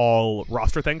on all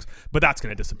roster things, but that's going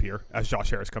to disappear as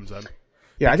Josh Harris comes in.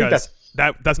 Yeah, I think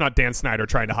that's not Dan Snyder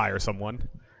trying to hire someone.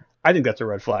 I think that's a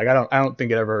red flag. I don't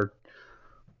think it ever.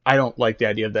 I don't like the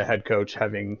idea of the head coach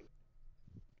having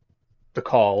the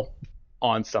call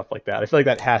on stuff like that. I feel like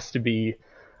that has to be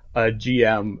a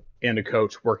GM and a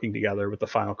coach working together with the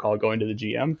final call going to the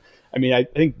GM. I mean, I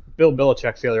think Bill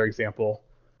Belichick's the other example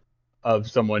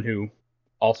of someone who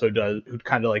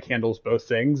kind of handles both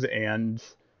things, and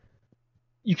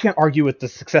you can't argue with the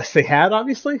success they had,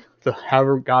 obviously.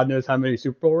 However, God knows how many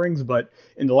Super Bowl rings, but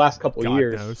in the last couple of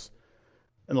years,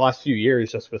 in the last few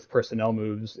years, just with personnel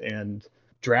moves and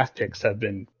draft picks have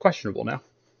been questionable now.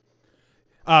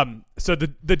 So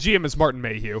the GM is Martin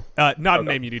Mayhew. Not a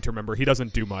name you need to remember. He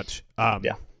doesn't do much.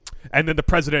 Yeah. And then the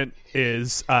president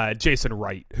is Jason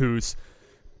Wright, who's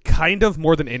kind of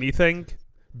more than anything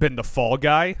been the fall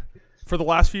guy for the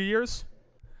last few years.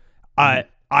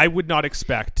 I would not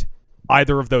expect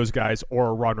either of those guys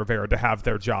or Ron Rivera to have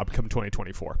their job come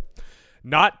 2024.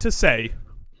 Not to say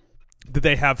that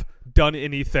they have done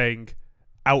anything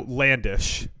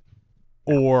outlandish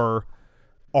or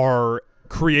are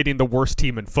creating the worst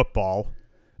team in football,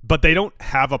 but they don't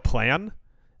have a plan,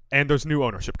 and there's new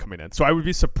ownership coming in. So I would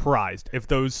be surprised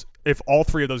if all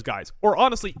three of those guys, or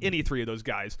honestly any three of those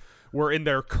guys, were in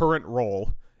their current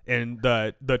role in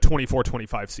the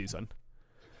 24-25 season.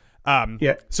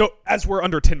 Yeah. So as we're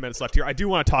under 10 minutes left here, I do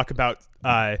want to talk about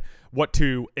what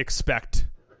to expect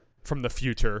from the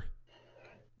future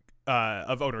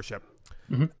of ownership.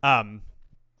 Mm-hmm.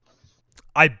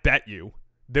 I bet you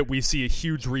that we see a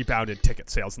huge rebound in ticket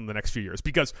sales in the next few years,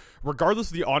 because regardless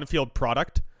of the on-field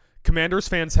product, Commanders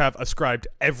fans have ascribed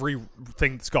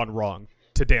everything that's gone wrong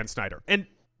to Dan Snyder. And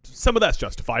some of that's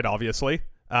justified, obviously.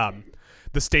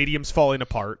 The stadium's falling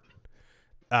apart.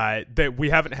 That we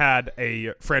haven't had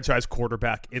a franchise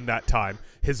quarterback in that time.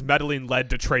 His meddling led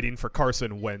to trading for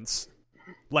Carson Wentz.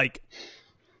 Like,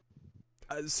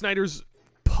 Snyder's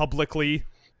publicly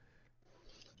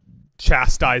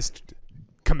chastised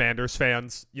Commanders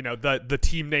fans. You know, the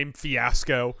team name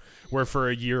fiasco, where for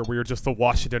a year we were just the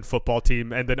Washington football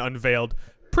team, and then unveiled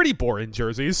pretty boring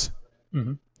jerseys.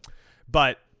 Mm-hmm.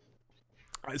 But,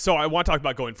 so I want to talk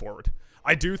about going forward.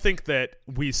 I do think that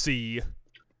we see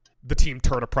the team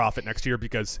turn a profit next year,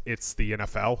 because it's the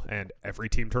NFL and every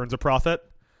team turns a profit.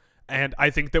 And I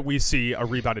think that we see a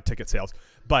rebound in ticket sales.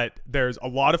 But there's a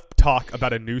lot of talk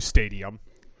about a new stadium,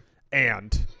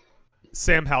 and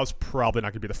Sam Howell's probably not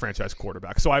going to be the franchise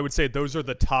quarterback. So I would say those are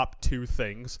the top two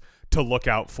things to look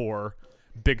out for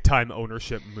big-time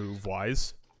ownership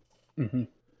move-wise. Mm-hmm.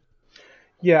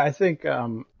 Yeah, I think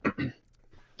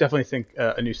definitely think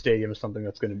a new stadium is something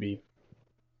that's going to be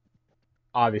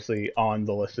obviously on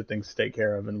the list of things to take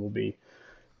care of, and will be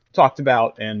talked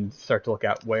about and start to look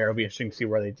at where. It'll be interesting to see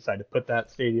where they decide to put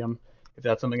that stadium, if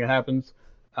that's something that happens.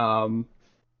 And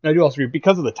I do also agree,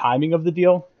 because of the timing of the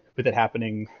deal, with it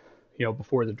happening, you know,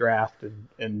 before the draft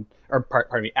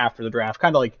after the draft,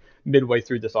 kind of like midway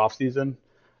through this offseason.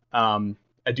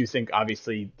 I do think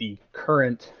obviously the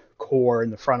current core in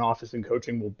the front office and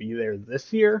coaching will be there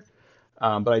this year.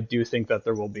 But I do think that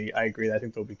I agree, I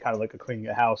think there'll be kind of like a cleaning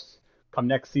of house come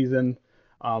next season.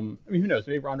 I mean, who knows?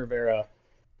 Maybe Ron Rivera,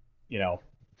 you know,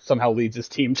 somehow leads his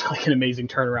team to like an amazing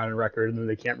turnaround in record, and then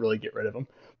they can't really get rid of him.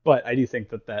 But I do think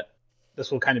that this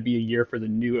will kind of be a year for the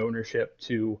new ownership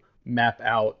to map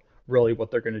out really what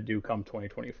they're going to do come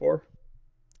 2024.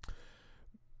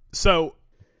 So,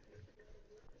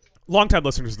 longtime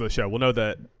listeners to the show will know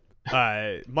that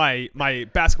my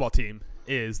basketball team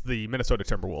is the Minnesota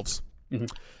Timberwolves. Mm-hmm.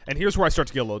 And here's where I start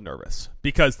to get a little nervous,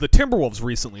 because the Timberwolves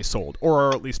recently sold,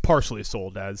 or at least partially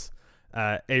sold, as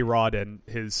A-Rod and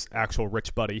his actual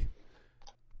rich buddy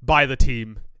buy the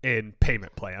team in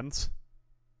payment plans.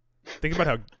 Think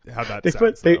about how that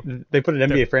sounds. They put an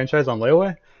NBA franchise on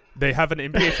layaway? They have an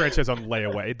NBA franchise on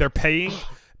layaway. They're paying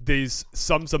these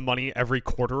sums of money every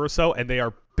quarter or so, and they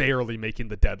are barely making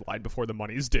the deadline before the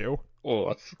money's due. Oh,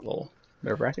 that's a little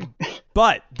nerve-wracking.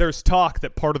 But there's talk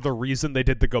that part of the reason they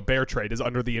did the Gobert trade is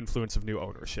under the influence of new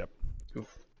ownership.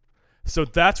 Oof. So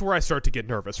that's where I start to get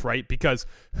nervous, right? Because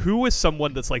who is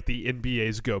someone that's like the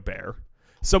NBA's Gobert?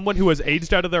 Someone who has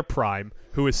aged out of their prime,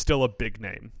 who is still a big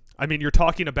name. I mean, you're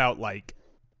talking about like...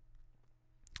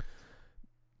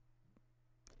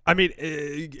 I mean,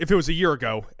 if it was a year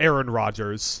ago, Aaron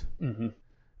Rodgers.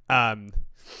 Mm-hmm.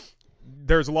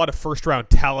 There's a lot of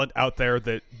first-round talent out there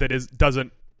that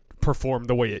doesn't perform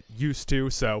the way it used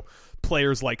to. So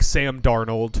players like Sam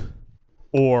Darnold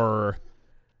or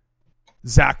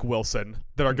Zach Wilson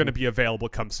that are going to be available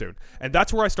come soon. And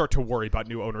that's where I start to worry about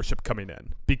new ownership coming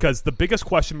in, because the biggest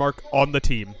question mark on the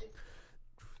team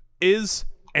is,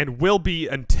 and will be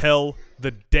until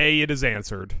the day it is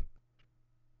answered,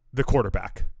 the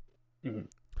quarterback. Mm-hmm.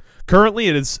 Currently,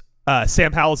 it is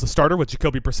Sam Howell as the starter with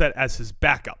Jacoby Brissett as his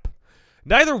backup.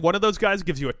 Neither one of those guys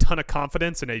gives you a ton of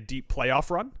confidence in a deep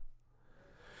playoff run.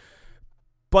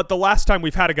 But the last time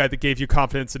we've had a guy that gave you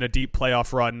confidence in a deep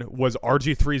playoff run was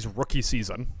RG3's rookie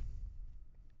season.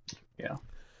 Yeah.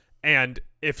 And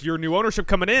if you're new ownership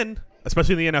coming in,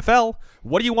 especially in the NFL,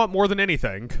 what do you want more than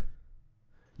anything?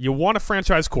 You want a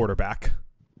franchise quarterback.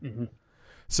 Mm-hmm.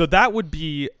 So that would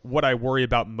be what I worry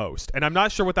about most. And I'm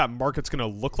not sure what that market's going to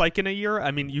look like in a year.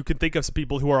 I mean, you can think of some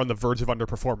people who are on the verge of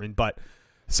underperforming, but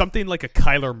something like a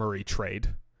Kyler Murray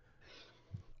trade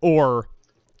or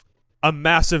a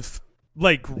massive,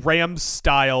 like, Rams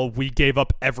style, we gave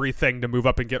up everything to move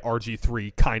up and get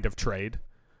RG3 kind of trade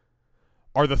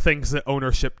are the things that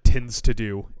ownership tends to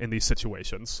do in these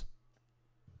situations.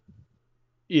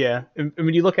 Yeah. I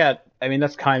mean, you look at, I mean,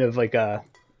 that's kind of like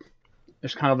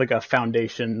there's kind of like a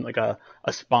foundation, like a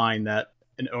spine that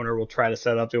an owner will try to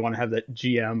set up. They want to have that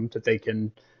GM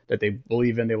that they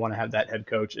believe in. They want to have that head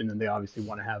coach, and then they obviously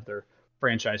want to have their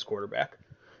franchise quarterback.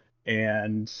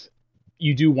 And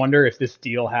you do wonder if this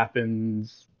deal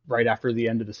happens right after the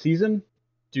end of the season,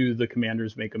 do the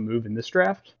Commanders make a move in this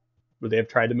draft? Would they have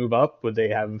tried to move up? Would they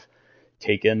have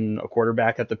taken a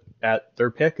quarterback at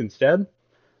their pick instead?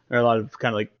 There are a lot of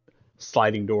kind of like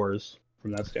sliding doors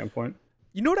from that standpoint.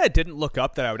 You know what I didn't look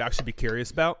up that I would actually be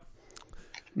curious about?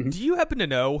 Mm-hmm. Do you happen to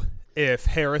know if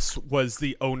Harris was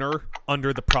the owner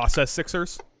under the process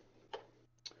Sixers?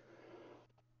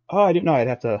 Oh, I didn't know. I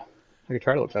could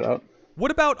try to look that up. What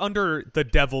about under the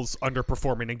Devils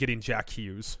underperforming and getting Jack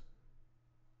Hughes?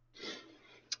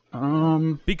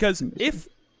 Because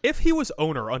if he was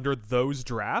owner under those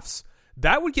drafts,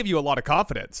 that would give you a lot of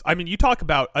confidence. I mean, you talk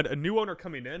about a new owner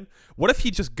coming in. What if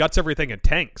he just guts everything and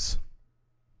tanks?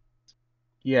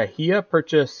 Yeah, he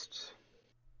purchased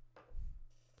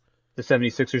the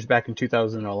 76ers back in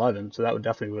 2011, so that would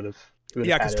definitely would have.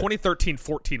 Yeah, because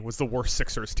 2013-14 was the worst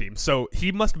Sixers team, so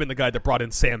he must have been the guy that brought in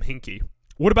Sam Hinkie.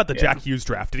 What about the Jack Hughes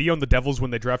draft? Did he own the Devils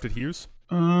when they drafted Hughes?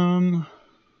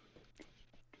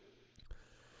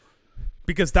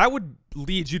 Because that would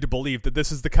lead you to believe that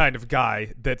this is the kind of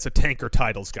guy that's a tanker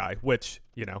titles guy, which,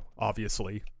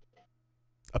 obviously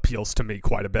appeals to me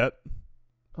quite a bit.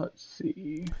 Let's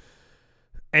see.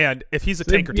 And if he's a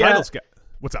tanker titles guy,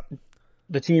 what's up?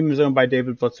 The team is owned by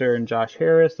David Blitzer and Josh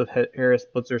Harris of Harris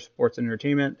Blitzer Sports and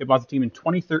Entertainment. They bought the team in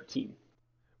 2013.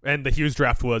 And the Hughes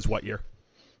draft was what year?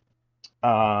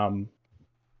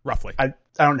 Roughly. I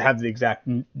don't have the exact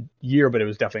year, but it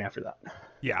was definitely after that.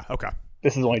 Yeah, okay.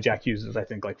 This is only Jack Hughes' I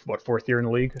think, fourth year in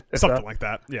the league? Something like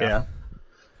that, yeah.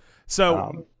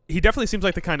 So, he definitely seems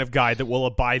like the kind of guy that will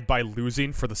abide by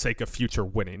losing for the sake of future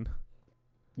winning.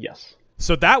 Yes.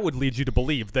 So that would lead you to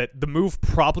believe that the move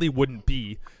probably wouldn't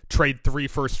be trade 3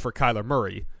 firsts for Kyler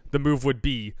Murray. The move would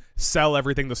be sell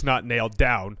everything that's not nailed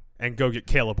down and go get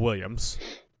Caleb Williams.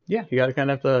 Yeah, you got to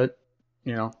kind of have to,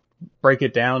 break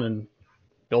it down and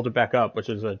build it back up, which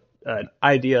is an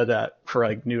idea that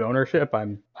for new ownership,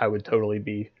 I would totally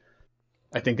be,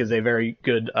 I think is a very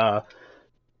good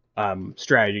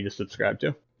strategy to subscribe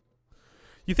to.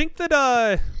 You think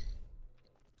that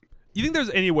you think there's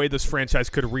any way this franchise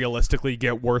could realistically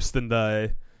get worse than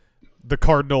the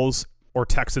Cardinals or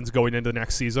Texans going into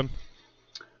next season?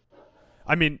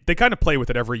 I mean, they kind of play with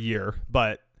it every year,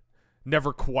 but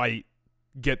never quite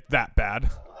get that bad.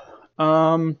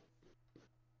 You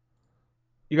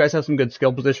guys have some good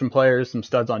skill position players, some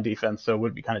studs on defense, so it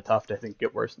would be kind of tough to, I think,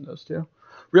 get worse than those two.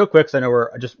 Real quick, because I know we're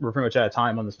pretty much out of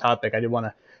time on this topic, I did want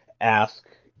to ask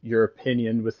your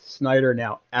opinion with Snyder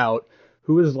now out.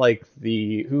 Who is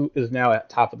now at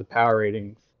top of the power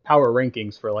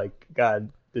rankings for God,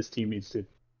 this team needs to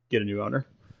get a new owner?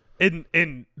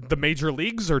 In the major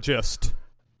leagues or just?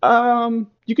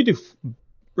 You could do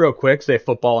real quick, say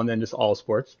football and then just all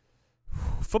sports.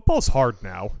 Football's hard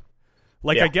now.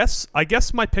 I guess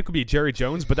my pick would be Jerry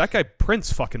Jones, but that guy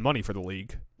prints fucking money for the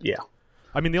league. Yeah.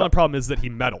 I mean, the only problem is that he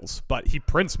meddles, but he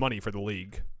prints money for the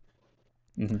league.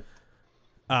 Mm-hmm.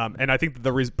 And I think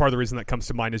that part of the reason that comes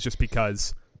to mind is just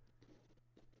because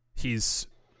he's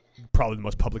probably the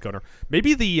most public owner.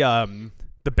 Maybe the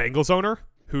Bengals owner,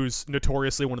 who's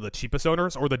notoriously one of the cheapest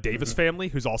owners, or the Davis family,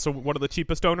 who's also one of the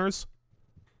cheapest owners.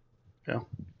 Yeah.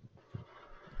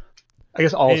 I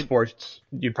guess all sports,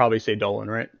 you'd probably say Dolan,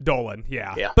 right? Dolan,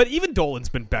 yeah. But even Dolan's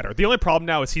been better. The only problem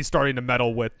now is he's starting to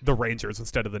meddle with the Rangers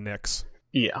instead of the Knicks.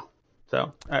 Yeah.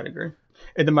 So, I'd agree.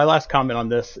 And then my last comment on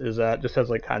this is just as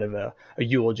kind of a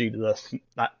eulogy to the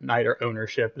Snyder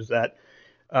ownership is that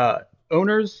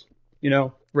owners,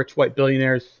 rich white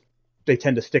billionaires, they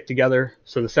tend to stick together.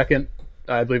 So the second,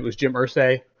 I believe it was Jim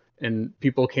Irsay, and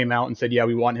people came out and said, yeah,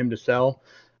 we want him to sell.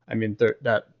 I mean,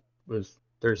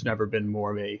 there's never been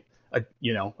more of a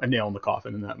nail in the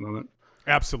coffin in that moment.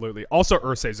 Absolutely. Also,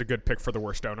 Irsay's a good pick for the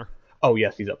worst owner. Oh,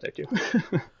 yes, he's up there, too.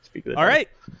 All right.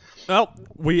 Well,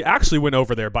 we actually went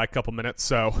over there by a couple minutes,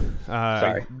 so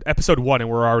sorry. Episode 1, and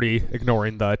we're already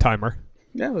ignoring the timer.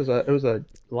 Yeah, it was a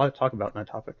lot to talk about in that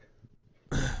topic.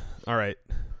 All right.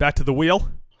 Back to the wheel.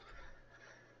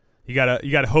 You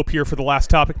got hope here for the last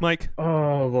topic, Mike?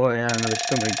 Oh, boy, yeah, there's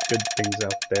so many good things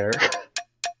out there.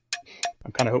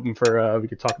 I'm kind of hoping for we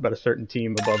could talk about a certain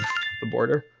team above the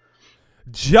border.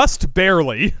 Just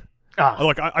barely.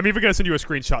 Look, I'm even going to send you a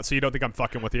screenshot so you don't think I'm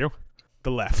fucking with you. The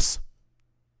Lefts.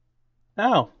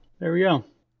 Oh, there we go.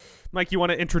 Mike, you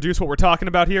want to introduce what we're talking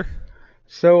about here?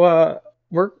 So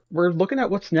we're looking at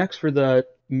what's next for the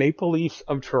Maple Leafs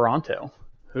of Toronto,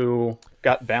 who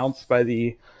got bounced by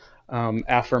the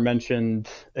aforementioned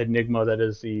enigma that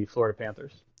is the Florida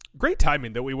Panthers. Great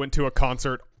timing that we went to a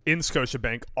concert in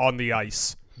Scotiabank on the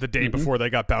ice the day before they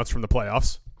got bounced from the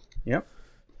playoffs. Yep.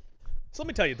 So let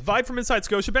me tell you, the vibe from inside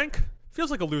Scotiabank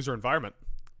feels like a loser environment.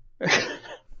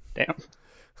 Damn.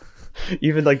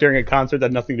 Even like during a concert that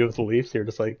had nothing to do with the Leafs, you're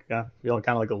just like, yeah, feeling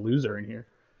kind of like a loser in here.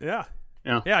 Yeah.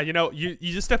 Yeah. Yeah, you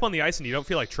just step on the ice and you don't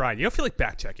feel like trying. You don't feel like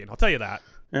back checking. I'll tell you that.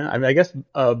 Yeah, I mean, I guess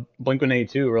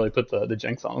Blink-182 really put the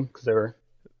jinx on them because they were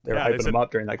hyping them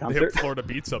up during that concert. Florida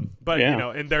beats them, but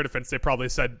Yeah. in their defense, they probably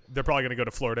said they're probably going to go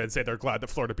to Florida and say they're glad that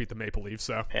Florida beat the Maple Leafs.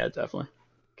 So Yeah, definitely.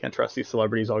 Can't trust these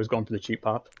celebrities always going for the cheap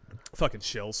pop. fucking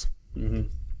shills. Mm-hmm.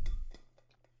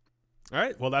 All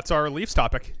right, well that's our Leafs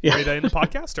topic. Yeah. Ready to end the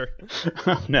podcast or?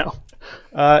 No.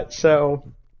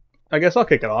 So I guess I'll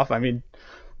kick it off. I mean,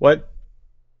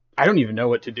 I don't even know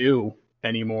what to do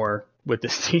anymore with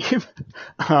this team.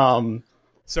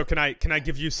 So can I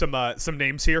give you some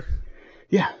names here?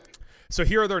 Yeah. So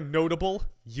here are their notable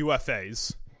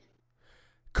UFAs: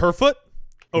 Kerfoot,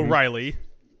 O'Reilly,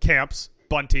 Camps,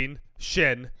 Bunting,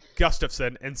 Shin,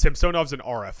 Gustafson, and Samsonov's an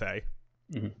RFA.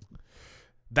 Mm-hmm.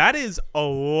 That is a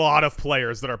lot of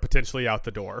players that are potentially out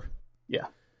the door. Yeah.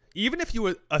 Even if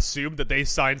you assume that they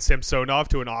signed Samsonov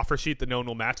to an offer sheet that no one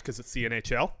will match because it's the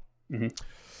NHL,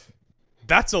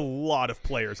 that's a lot of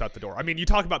players out the door. I mean, you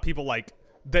talk about people like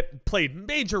that played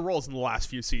major roles in the last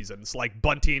few seasons, like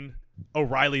Bunting,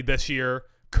 O'Reilly this year,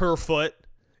 Kerfoot,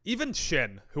 even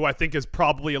Shin, who I think is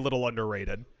probably a little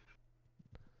underrated.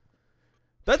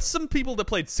 That's some people that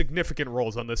played significant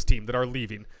roles on this team that are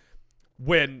leaving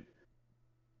when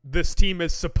this team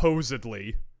is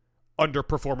supposedly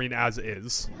underperforming as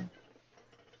is.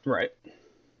 Right.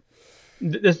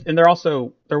 And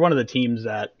they're one of the teams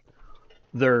that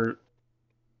there's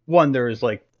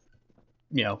like,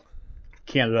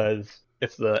 Canada is,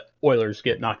 if the Oilers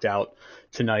get knocked out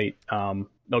tonight,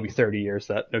 there'll be 30 years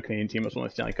that no Canadian team has won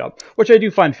the Stanley Cup, which I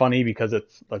do find funny because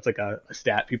that's like a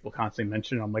stat people constantly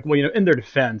mention. I'm like, well, in their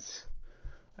defense,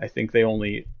 I think they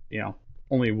only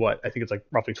what I think it's like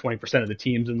roughly 20% of the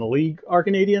teams in the league are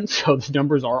Canadian, so the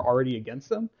numbers are already against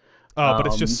them. But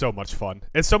it's just so much fun.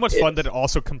 It's so much fun that it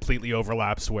also completely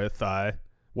overlaps with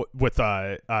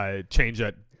change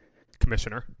at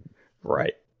commissioner.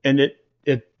 Right, and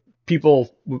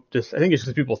people just, I think it's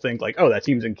just people think like, oh, that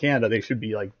team's in Canada, they should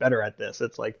be like better at this.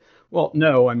 It's like, well,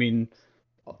 no, I mean,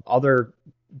 other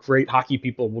great hockey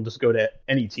people will just go to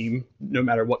any team, no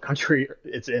matter what country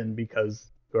it's in, because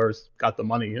whoever's got the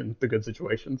money and the good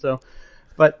situation. So,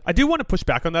 but I do want to push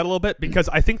back on that a little bit because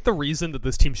I think the reason that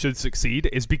this team should succeed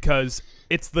is because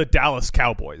it's the Dallas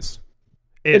Cowboys.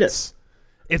 It's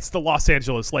the Los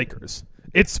Angeles Lakers.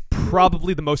 It's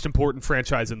probably the most important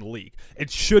franchise in the league. It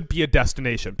should be a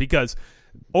destination because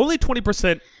only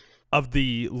 20% of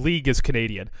the league is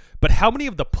Canadian, but how many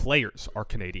of the players are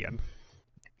Canadian?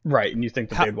 Right, and you think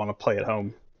that they'd want to play at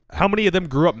home. How many of them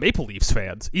grew up Maple Leafs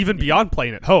fans, even beyond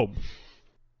playing at home?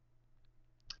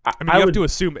 I mean, you have to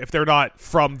assume if they're not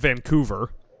from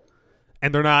Vancouver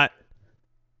and they're not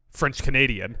French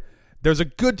Canadian, there's a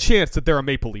good chance that they're a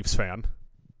Maple Leafs fan.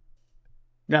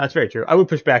 No, that's very true. I would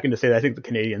push back and to say that I think the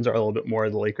Canadians are a little bit more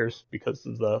of the Lakers because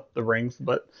of the rings,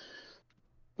 but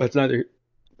it's neither.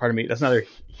 Pardon me, that's neither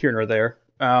here nor there.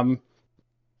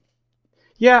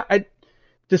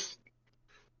 There's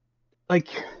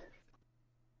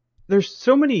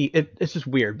so many. It's just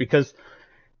weird because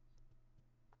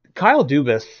Kyle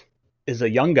Dubas is a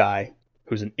young guy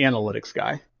who's an analytics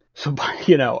guy. So,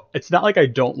 it's not like I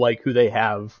don't like who they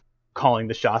have calling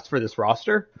the shots for this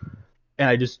roster. And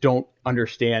I just don't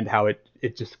understand how it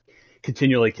just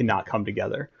continually cannot come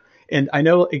together. And I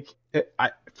know,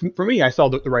 for me, I saw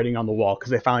the writing on the wall because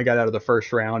they finally got out of the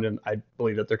first round. And I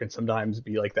believe that there can sometimes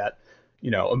be like that,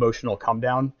 emotional come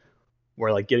down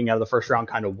where like getting out of the first round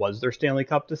kind of was their Stanley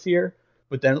Cup this year.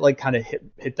 But then it like kind of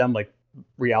hit them, like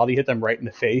reality hit them right in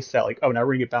the face that like, oh, now we're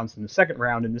going to get bounced in the second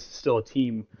round. And this is still a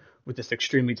team with this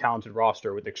extremely talented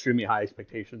roster with extremely high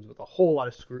expectations, with a whole lot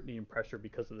of scrutiny and pressure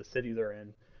because of the city they're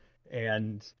in.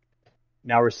 And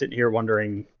now we're sitting here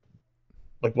wondering,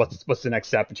 like, what's the next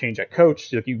step to change at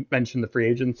coach? If you mentioned the free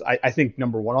agents, I think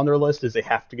number one on their list is they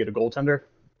have to get a goaltender.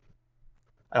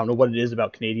 I don't know what it is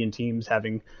about Canadian teams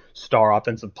having star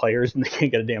offensive players and they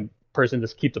can't get a damn person to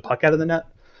keep the puck out of the net.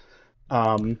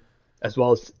 As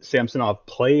well as Samsonov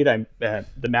played. The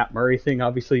Matt Murray thing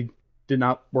obviously did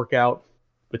not work out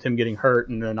with him getting hurt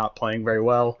and then not playing very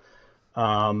well.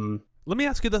 Let me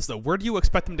ask you this, though. Where do you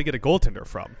expect them to get a goaltender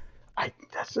from?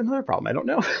 That's another problem. I don't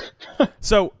know.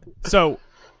 So,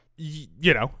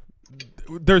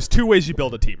 there's two ways you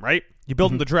build a team, right? You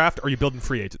build in the draft or you build in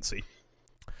free agency.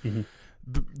 Mm-hmm.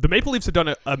 The Maple Leafs have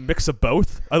done a mix of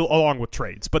both, along with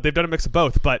trades, but they've done a mix of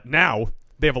both. But now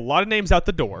they have a lot of names out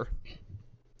the door.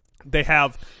 They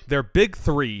have their big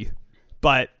three,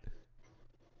 but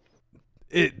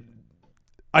you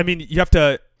have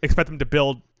to expect them to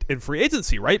build in free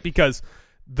agency, right? Because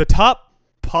the top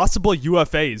possible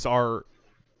UFAs are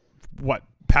what,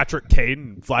 Patrick Kane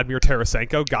and Vladimir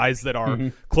Tarasenko, guys that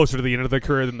are closer to the end of their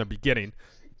career than the beginning.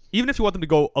 Even if you want them to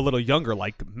go a little younger,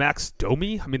 like Max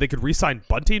Domi, I mean, they could re-sign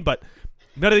Bunting, but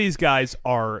none of these guys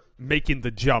are making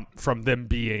the jump from them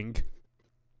being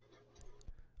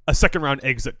a second-round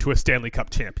exit to a Stanley Cup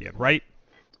champion, right?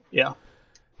 Yeah.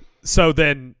 So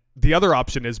then the other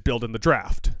option is build in the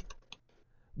draft.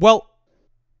 Well,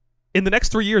 in the next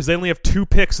 3 years, they only have 2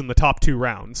 picks in the top 2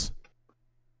 rounds.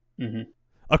 Mm-hmm.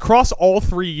 Across all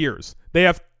 3 years, they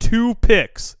have 2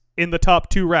 picks in the top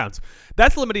 2 rounds.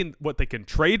 That's limiting what they can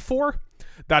trade for.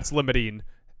 That's limiting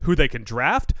who they can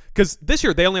draft. Because this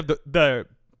year, they only have the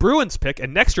Bruins pick,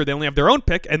 and next year, they only have their own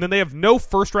pick, and then they have no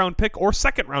first-round pick or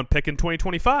second-round pick in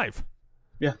 2025.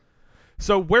 Yeah.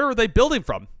 So where are they building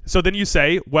from? So then you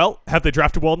say, well, have they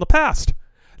drafted well in the past?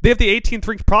 They have the 18th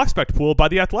ranked prospect pool by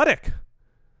The Athletic.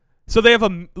 So they have a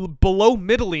below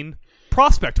middling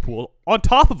prospect pool on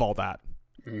top of all that.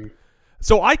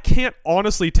 So I can't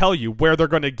honestly tell you where they're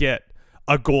going to get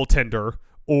a goaltender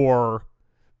or,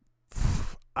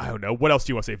 I don't know, what else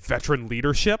do you want to say, veteran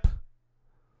leadership?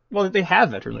 Well, they have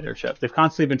veteran leadership. They've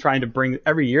constantly been trying to bring,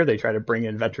 every year they try to bring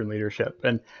in veteran leadership.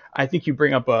 And I think you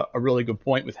bring up a really good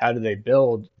point with how do they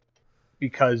build,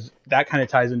 because that kind of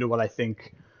ties into what I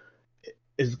think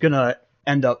is going to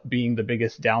end up being the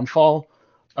biggest downfall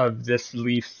of this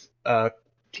Leafs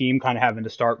team kind of having to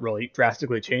start really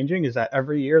drastically changing, is that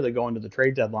every year they go into the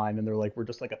trade deadline and they're like, we're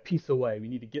just like a piece away. We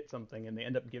need to get something. And they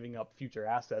end up giving up future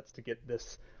assets to get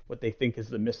this, what they think is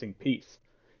the missing piece.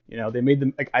 You know, they made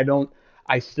them, like,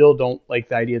 I still don't like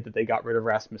the idea that they got rid of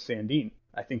Rasmus Sandin.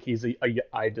 I think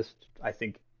I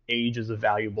think age is a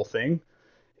valuable thing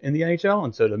in the NHL.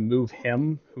 And so to move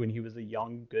him when he was a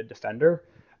young, good defender,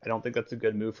 I don't think that's a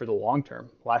good move for the long term.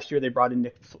 Last year they brought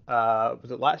in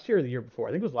was it last year or the year before?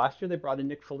 I think it was last year they brought in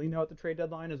Nick Foligno at the trade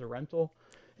deadline as a rental,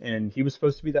 and he was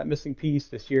supposed to be that missing piece.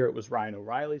 This year it was Ryan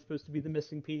O'Reilly supposed to be the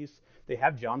missing piece. They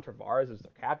have John Tavares as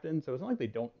their captain, so it's not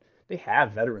like they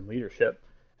have veteran leadership.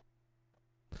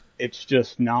 It's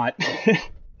just not,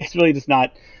 it's really just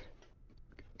not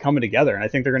coming together. And I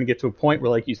think they're going to get to a point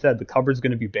where, like you said, the cupboard's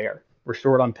going to be bare. We're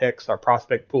short on picks. Our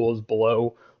prospect pool is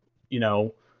below,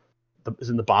 is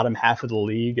in the bottom half of the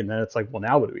league. And then it's like, well,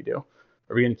 now what do we do?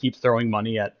 Are we going to keep throwing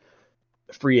money at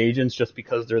free agents just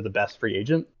because they're the best free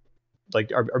agent?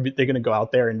 Like, are they going to go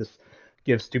out there and just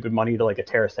give stupid money to like a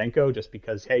Tarasenko just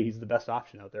because, hey, he's the best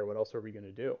option out there? What else are we going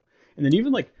to do? And then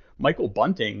even like Michael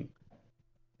Bunting,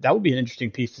 that would be an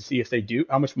interesting piece to see if they do,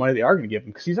 how much money they are going to give him,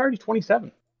 because he's already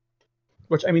 27,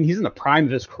 which, I mean, he's in the prime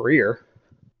of his career.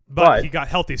 But he got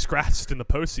healthy scratched in the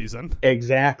postseason.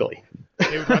 Exactly.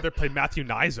 They would rather play Matthew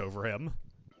Nyes over him.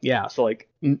 Yeah, so, like,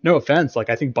 no offense.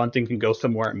 Like, I think Bunting can go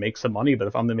somewhere and make some money, but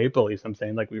if I'm the Maple Leafs, I'm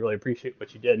saying, like, we really appreciate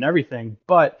what you did and everything,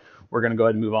 but we're going to go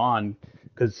ahead and move on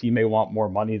because he may want more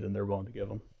money than they're willing to give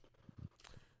him.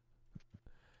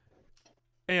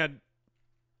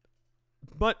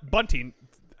 But Bunting,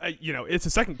 it's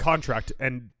a second contract,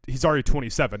 and he's already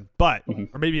 27, but,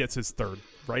 or maybe it's his third,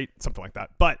 right? Something like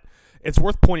that. But it's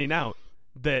worth pointing out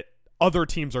that other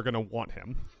teams are going to want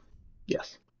him.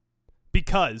 Yes.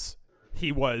 Because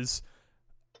he was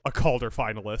a Calder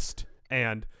finalist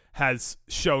and has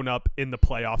shown up in the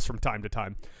playoffs from time to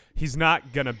time. He's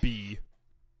not going to be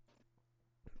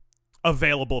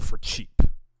available for cheap.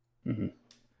 Mm-hmm.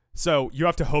 So you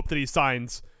have to hope that he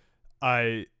signs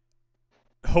a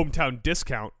hometown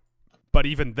discount, but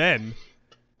even then,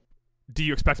 do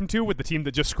you expect him to with the team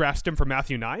that just scratched him for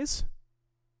Matthew Nyes?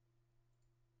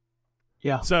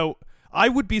 Yeah. So I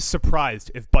would be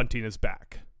surprised if Bunting is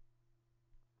back.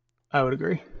 I would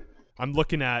agree. I'm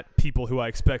looking at people who I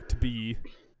expect to be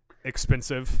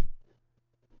expensive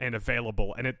and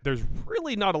available, and there's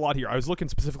really not a lot here. I was looking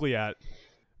specifically at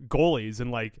goalies,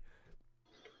 and like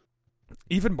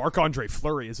even Marc-Andre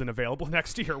Fleury isn't available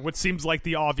next year, which seems like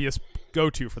the obvious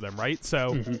go-to for them, right?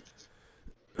 So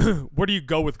where do you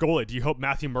go with goalie? Do you hope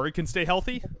Matthew Murray can stay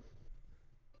healthy?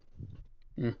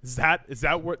 Is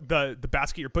that what the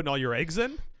basket you're putting all your eggs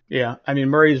in? Yeah, I mean,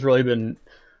 Murray's really been,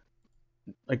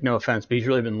 like, no offense, but he's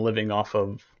really been living off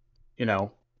of,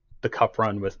 the cup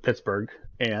run with Pittsburgh,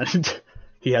 and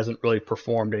he hasn't really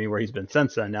performed anywhere he's been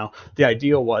since then. Now, the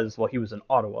idea was, well, he was in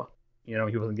Ottawa. He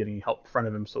wasn't getting help in front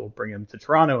of him, so we'll bring him to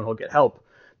Toronto and he'll get help.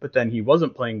 But then he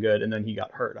wasn't playing good, and then he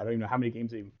got hurt. I don't even know how many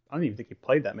games I don't even think he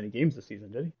played that many games this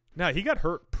season, did he? No, he got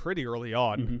hurt pretty early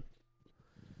on. Mm-hmm.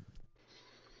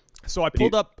 So I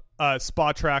pulled up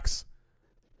Spotrac's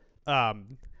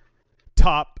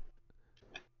top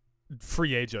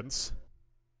free agents,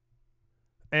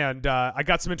 and I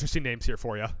got some interesting names here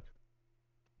for you.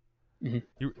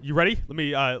 You ready? Let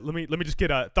me just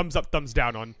get a thumbs up, thumbs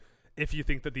down on if you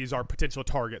think that these are potential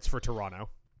targets for Toronto.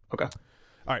 Okay.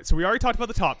 All right, so we already talked about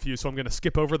the top few, so I'm going to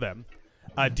skip over them.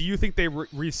 Do you think they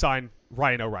re-sign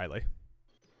Ryan O'Reilly?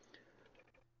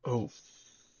 Oh,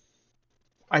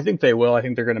 I think they will. I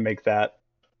think they're going to make that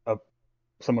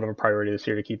somewhat of a priority this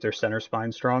year to keep their center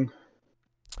spine strong.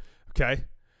 Okay.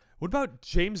 What about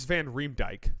James Van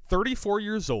Riemdijk? 34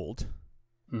 years old.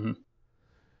 Mm-hmm.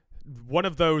 One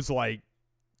of those, like,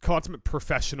 consummate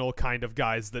professional kind of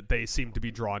guys that they seem to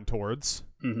be drawn towards.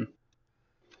 Mm-hmm.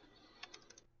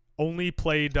 Only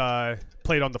played on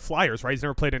the Flyers, right? He's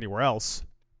never played anywhere else.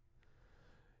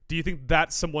 Do you think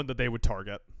that's someone that they would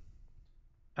target?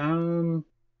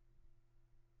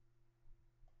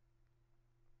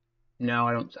 No,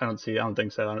 I don't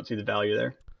think so. I don't see the value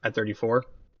there at 34.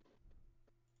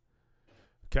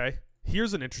 Okay.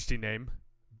 Here's an interesting name,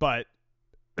 but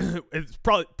it's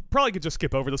probably could just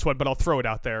skip over this one, but I'll throw it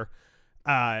out there.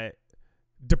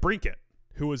 DeBrincat,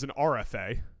 who was an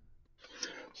RFA.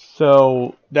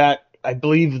 So that, I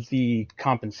believe the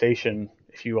compensation,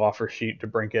 if you offer sheet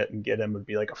DeBrincat and get him, would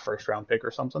be like a first round pick or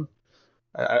something.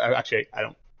 I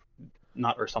don't.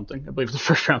 Not or something. I believe it's a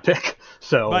first round pick.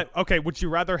 So, but okay, would you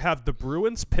rather have the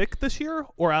Bruins pick this year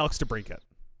or Alex DeBrincat?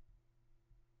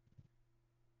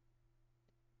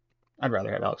 I'd rather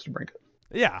have Alex DeBrincat.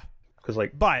 Yeah, because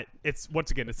but it's the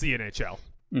NHL.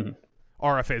 Mm-hmm.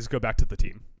 RFAs go back to the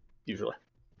team usually,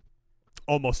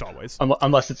 almost always,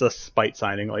 unless it's a spite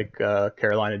signing like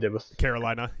Carolina did with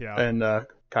Carolina, yeah, and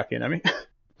Kakyanemi.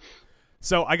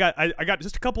 So I got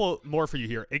just a couple more for you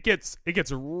here. It gets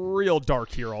real dark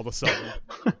here all of a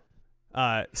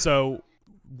sudden. So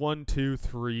 1, 2,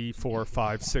 3, 4,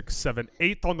 5, 6, 7,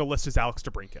 8th on the list is Alex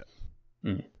DeBrincat.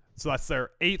 Mm. So that's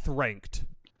their 8th ranked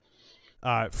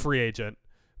free agent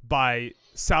by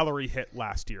salary hit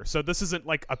last year. So this isn't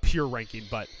like a pure ranking,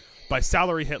 but by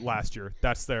salary hit last year,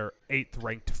 that's their 8th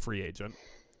ranked free agent.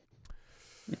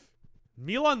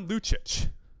 Milan Lucic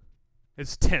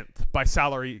is 10th by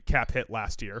salary cap hit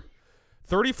last year.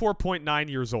 34.9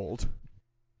 years old.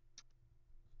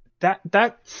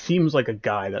 That seems like a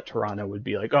guy that Toronto would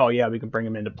be like, oh yeah, we can bring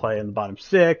him into play in the bottom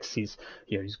 6. He's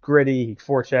gritty, he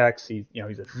forechecks,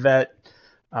 he's a vet.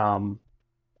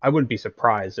 I wouldn't be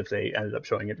surprised if they ended up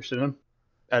showing interest in him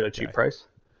at a cheap price.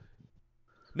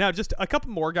 Now, just a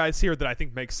couple more guys here that I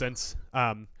think make sense.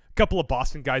 A couple of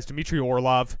Boston guys, Dmitry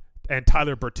Orlov and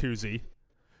Tyler Bertuzzi.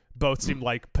 Both seem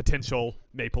like potential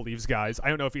Maple Leafs guys. I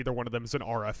don't know if either one of them is an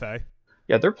RFA.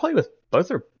 Yeah, they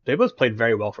both played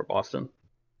very well for Boston.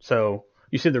 So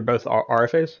you said they're both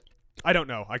RFAs? I don't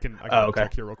know. I can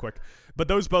check here real quick. But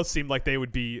those both seem like they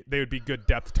would be good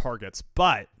depth targets.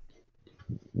 But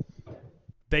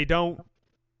they don't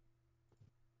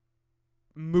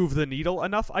move the needle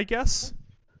enough, I guess.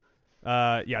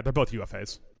 Yeah, they're both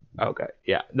UFAs. Okay.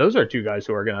 Yeah, those are two guys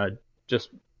who are gonna just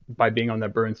by being on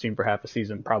that Bruins team for half a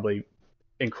season, probably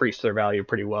increase their value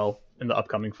pretty well in the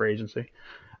upcoming free agency.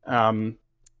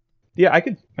 Yeah, I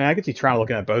could see Toronto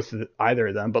looking at either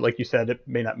of them, but like you said, it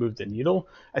may not move the needle.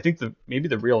 I think maybe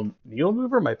the real needle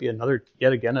mover might be another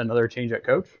change at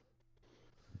coach.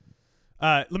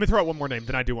 Let me throw out one more name,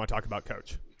 then I do want to talk about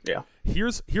coach. Yeah.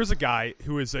 Here's a guy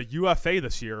who is a UFA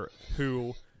this year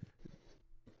who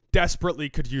desperately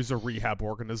could use a rehab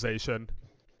organization,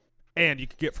 and you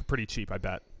could get for pretty cheap, I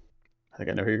bet. I think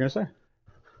I know who you're going to say.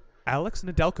 Alex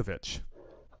Nedeljkovic.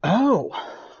 Oh.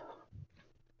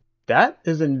 That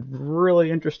is a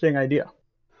really interesting idea.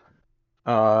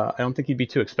 I don't think he'd be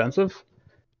too expensive,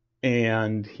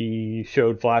 and he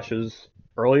showed flashes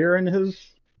earlier in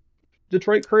his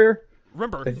Detroit career.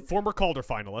 Remember, former Calder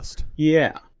finalist.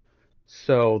 Yeah.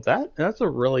 So that's a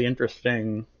really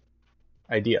interesting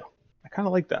idea. I kind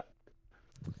of like that.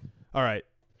 All right.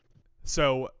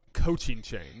 So, coaching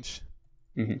change.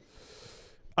 Mm-hmm.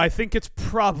 I think it's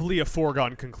probably a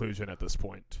foregone conclusion at this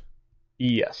point.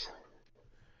 Yes.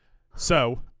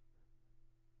 So,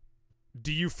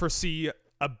 do you foresee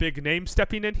a big name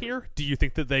stepping in here? Do you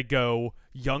think that they go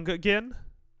young again?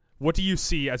 What do you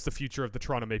see as the future of the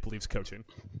Toronto Maple Leafs coaching?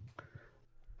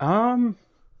 I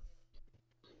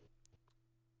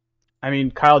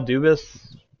mean, Kyle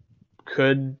Dubas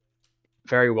could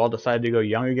very well decide to go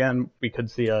young again. We could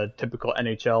see a typical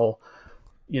NHL,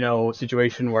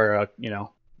 situation where, on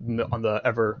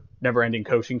the never-ending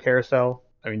coaching carousel.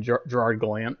 I mean, Gerard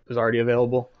Gallant is already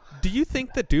available. Do you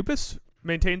think that Dubas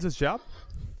maintains his job?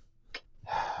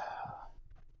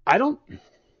 I don't.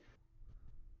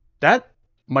 That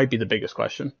might be the biggest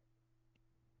question.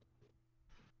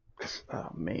 Oh,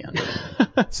 man.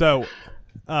 So,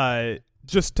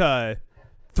 just throw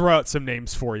out some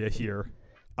names for you here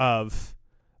of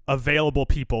available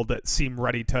people that seem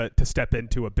ready to step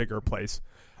into a bigger place.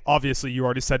 Obviously, you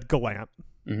already said Gallant.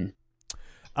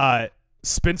 Mm-hmm.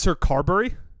 Spencer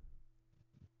Carberry,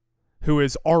 who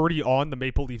is already on the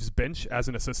Maple Leafs bench as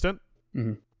an assistant.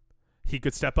 Mm-hmm. He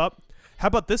could step up. How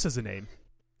about this as a name?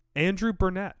 Andrew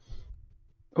Burnett.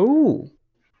 Ooh.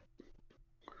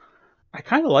 I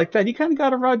kind of like that. He kind of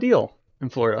got a raw deal in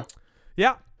Florida.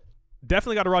 Yeah,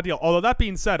 definitely got a raw deal. Although that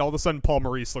being said, all of a sudden Paul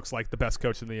Maurice looks like the best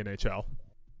coach in the NHL.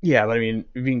 Yeah, but I mean,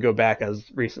 if you can go back as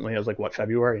recently as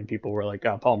February, and people were like,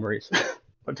 Paul Maurice,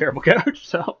 what a terrible coach.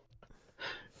 So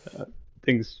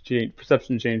things change,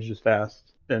 perception changes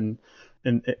fast in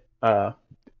the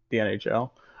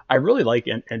NHL. I really like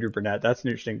Andrew Burnett. That's an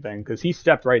interesting thing because he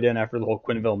stepped right in after the whole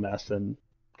Quenneville mess and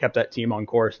kept that team on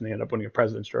course, and they ended up winning a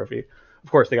President's Trophy.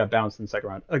 Of course, they got bounced in the second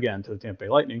round again to the Tampa Bay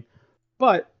Lightning.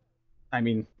 But I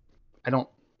mean, that's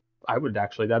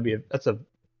a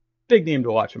big name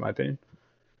to watch in my opinion.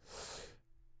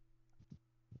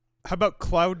 How about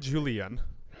Claude Julien?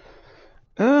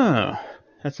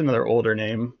 That's another older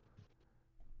name.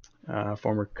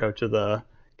 Former coach of the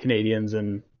Canadiens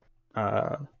and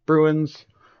Bruins.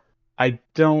 I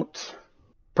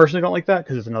personally don't like that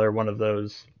because it's another one of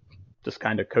those just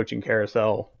kind of coaching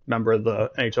carousel member of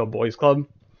the NHL Boys Club.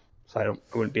 So I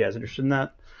wouldn't be as interested in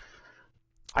that.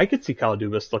 I could see Kyle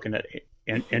Dubas looking at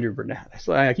Andrew Burnett.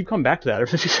 I keep coming back to that ever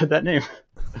since you said that name.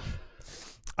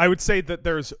 I would say that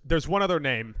there's one other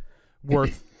name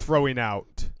worth throwing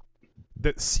out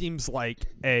that seems like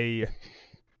a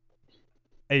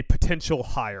potential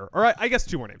hire. All right, I guess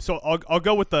two more names. So I'll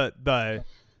go with the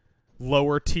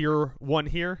lower tier one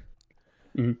here.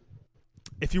 Mm-hmm.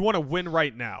 If you want to win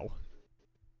right now,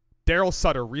 Daryl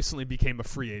Sutter recently became a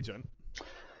free agent.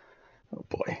 Oh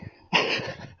boy.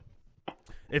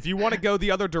 If you want to go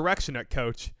the other direction at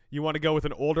coach, you want to go with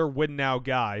an older win now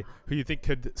guy who you think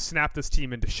could snap this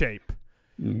team into shape.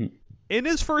 Mm-hmm. In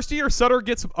his first year, Sutter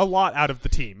gets a lot out of the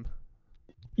team.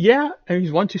 Yeah, I mean,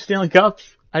 he's won 2 Stanley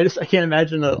Cups. I can't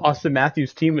imagine an Austin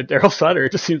Matthews team with Daryl Sutter.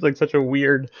 It just seems like such a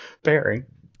weird pairing.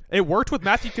 It worked with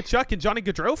Matthew Tkachuk and Johnny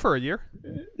Gaudreau for a year.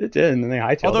 It did, and then they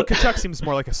hightailed it. Although Tkachuk seems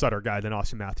more like a Sutter guy than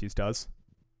Austin Matthews does.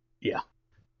 Yeah.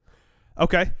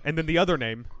 Okay, and then the other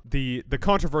name, the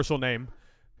controversial name,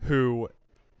 who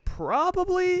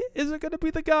probably isn't going to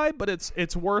be the guy, but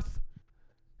it's worth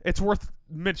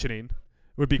mentioning,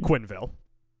 would be Quenneville.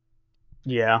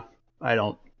 Yeah,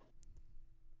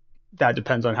 that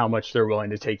depends on how much they're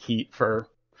willing to take heat for,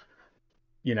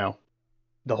 the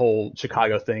whole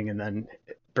Chicago thing and then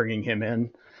bringing him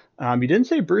in. You didn't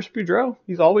say Bruce Boudreau.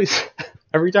 He's always,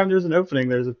 every time there's an opening,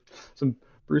 there's some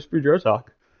Bruce Boudreau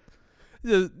talk.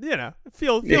 It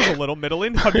feels a little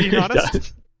middling, if I'm being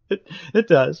honest. It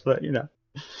does, but yeah,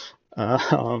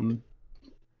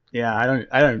 I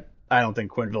don't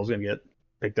think Quenneville's gonna get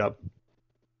picked up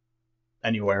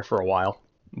anywhere for a while.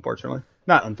 Unfortunately,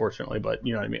 not unfortunately, but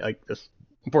you know what I mean. Like, just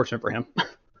unfortunate for him.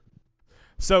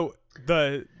 So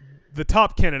the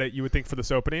top candidate you would think for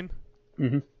this opening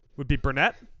would be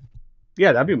Burnett.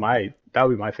 Yeah, that would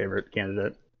be my favorite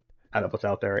candidate out of what's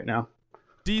out there right now.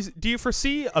 Do you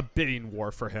foresee a bidding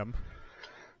war for him?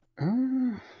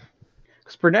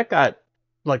 Because Burnett got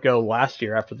let go last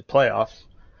year after the playoffs,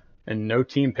 and no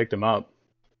team picked him up.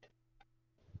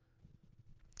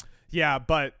 Yeah,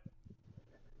 but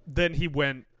then he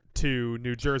went to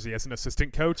New Jersey as an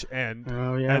assistant coach and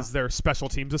as their special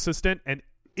teams assistant, and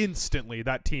instantly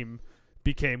that team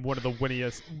became one of the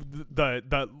winniest,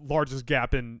 the largest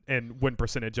gap in win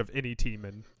percentage of any team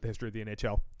in the history of the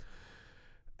NHL,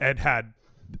 and had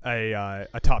a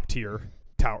top tier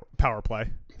power play.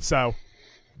 So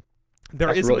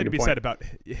there is something to be said about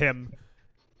him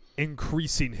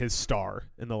increasing his star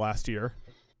in the last year.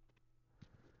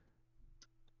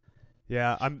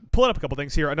 Yeah, I'm pulling up a couple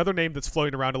things here. Another name that's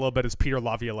floating around a little bit is Peter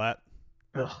Laviolette.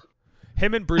 Ugh.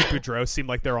 Him and Bruce Boudreau seem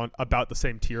like they're on about the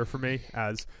same tier for me,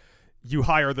 as you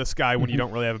hire this guy when you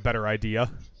don't really have a better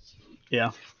idea.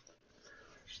 Yeah.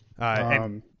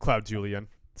 And Claude Julien,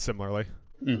 similarly.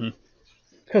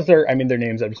 Because their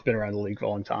names have just been around the league for a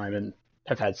long time and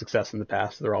have had success in the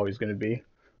past. They're always going to be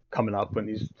coming up when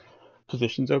these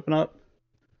positions open up.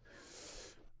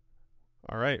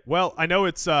 All right. Well, I know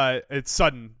it's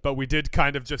sudden, but we did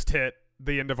kind of just hit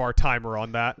the end of our timer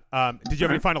on that. Did you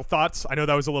have any final thoughts? I know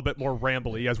that was a little bit more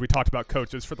rambly as we talked about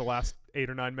coaches for the last 8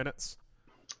 or 9 minutes.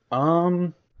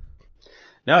 No.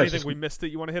 Anything we missed that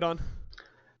you want to hit on?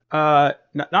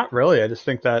 Not really. I just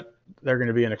think that they're going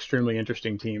to be an extremely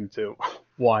interesting team to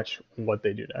watch what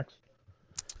they do next.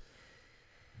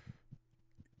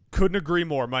 Couldn't agree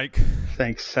more, Mike.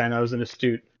 Thanks. I know it was an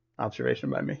astute observation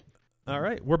by me. All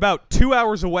right. We're about 2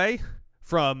 hours away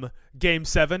from Game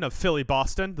 7 of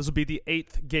Philly-Boston. This will be the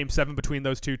 8th Game 7 between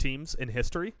those two teams in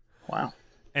history. Wow.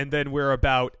 And then we're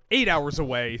about 8 hours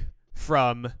away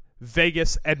from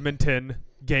Vegas-Edmonton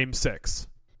Game 6.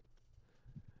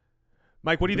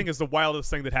 Mike, what do you think is the wildest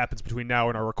thing that happens between now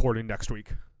and our recording next week?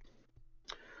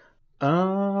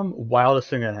 Wildest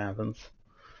thing that happens.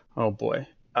 Oh boy.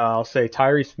 I'll say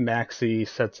Tyrese Maxey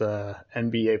sets a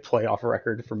NBA playoff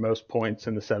record for most points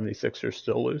and the 76ers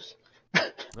still lose.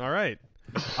 All right.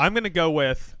 I'm going to go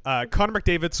with Connor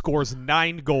McDavid scores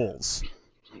 9 goals.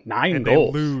 9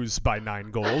 goals? They lose by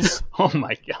 9 goals. Oh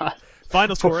my God.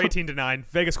 Final score 18-9.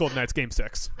 Vegas Golden Knights Game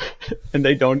 6. And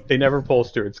they never pull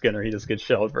Stuart Skinner. He just gets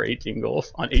shelled for 18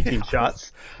 goals on 18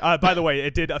 shots. By the way,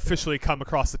 it did officially come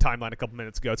across the timeline a couple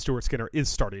minutes ago. Stuart Skinner is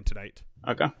starting tonight.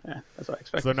 Okay. Yeah, that's what I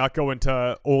expected. So they're not going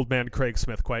to old man Craig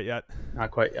Smith quite yet.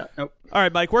 Not quite yet. Nope. All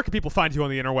right, Mike, where can people find you on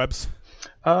the interwebs?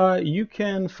 You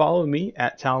can follow me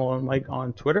at Talon Mike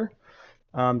on Twitter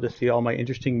to see all my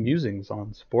interesting musings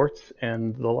on sports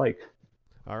and the like.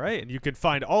 All right, and you can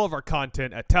find all of our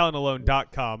content at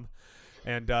talonalone.com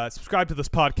and subscribe to this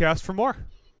podcast for more.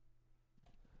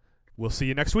 We'll see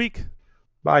you next week.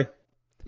 Bye.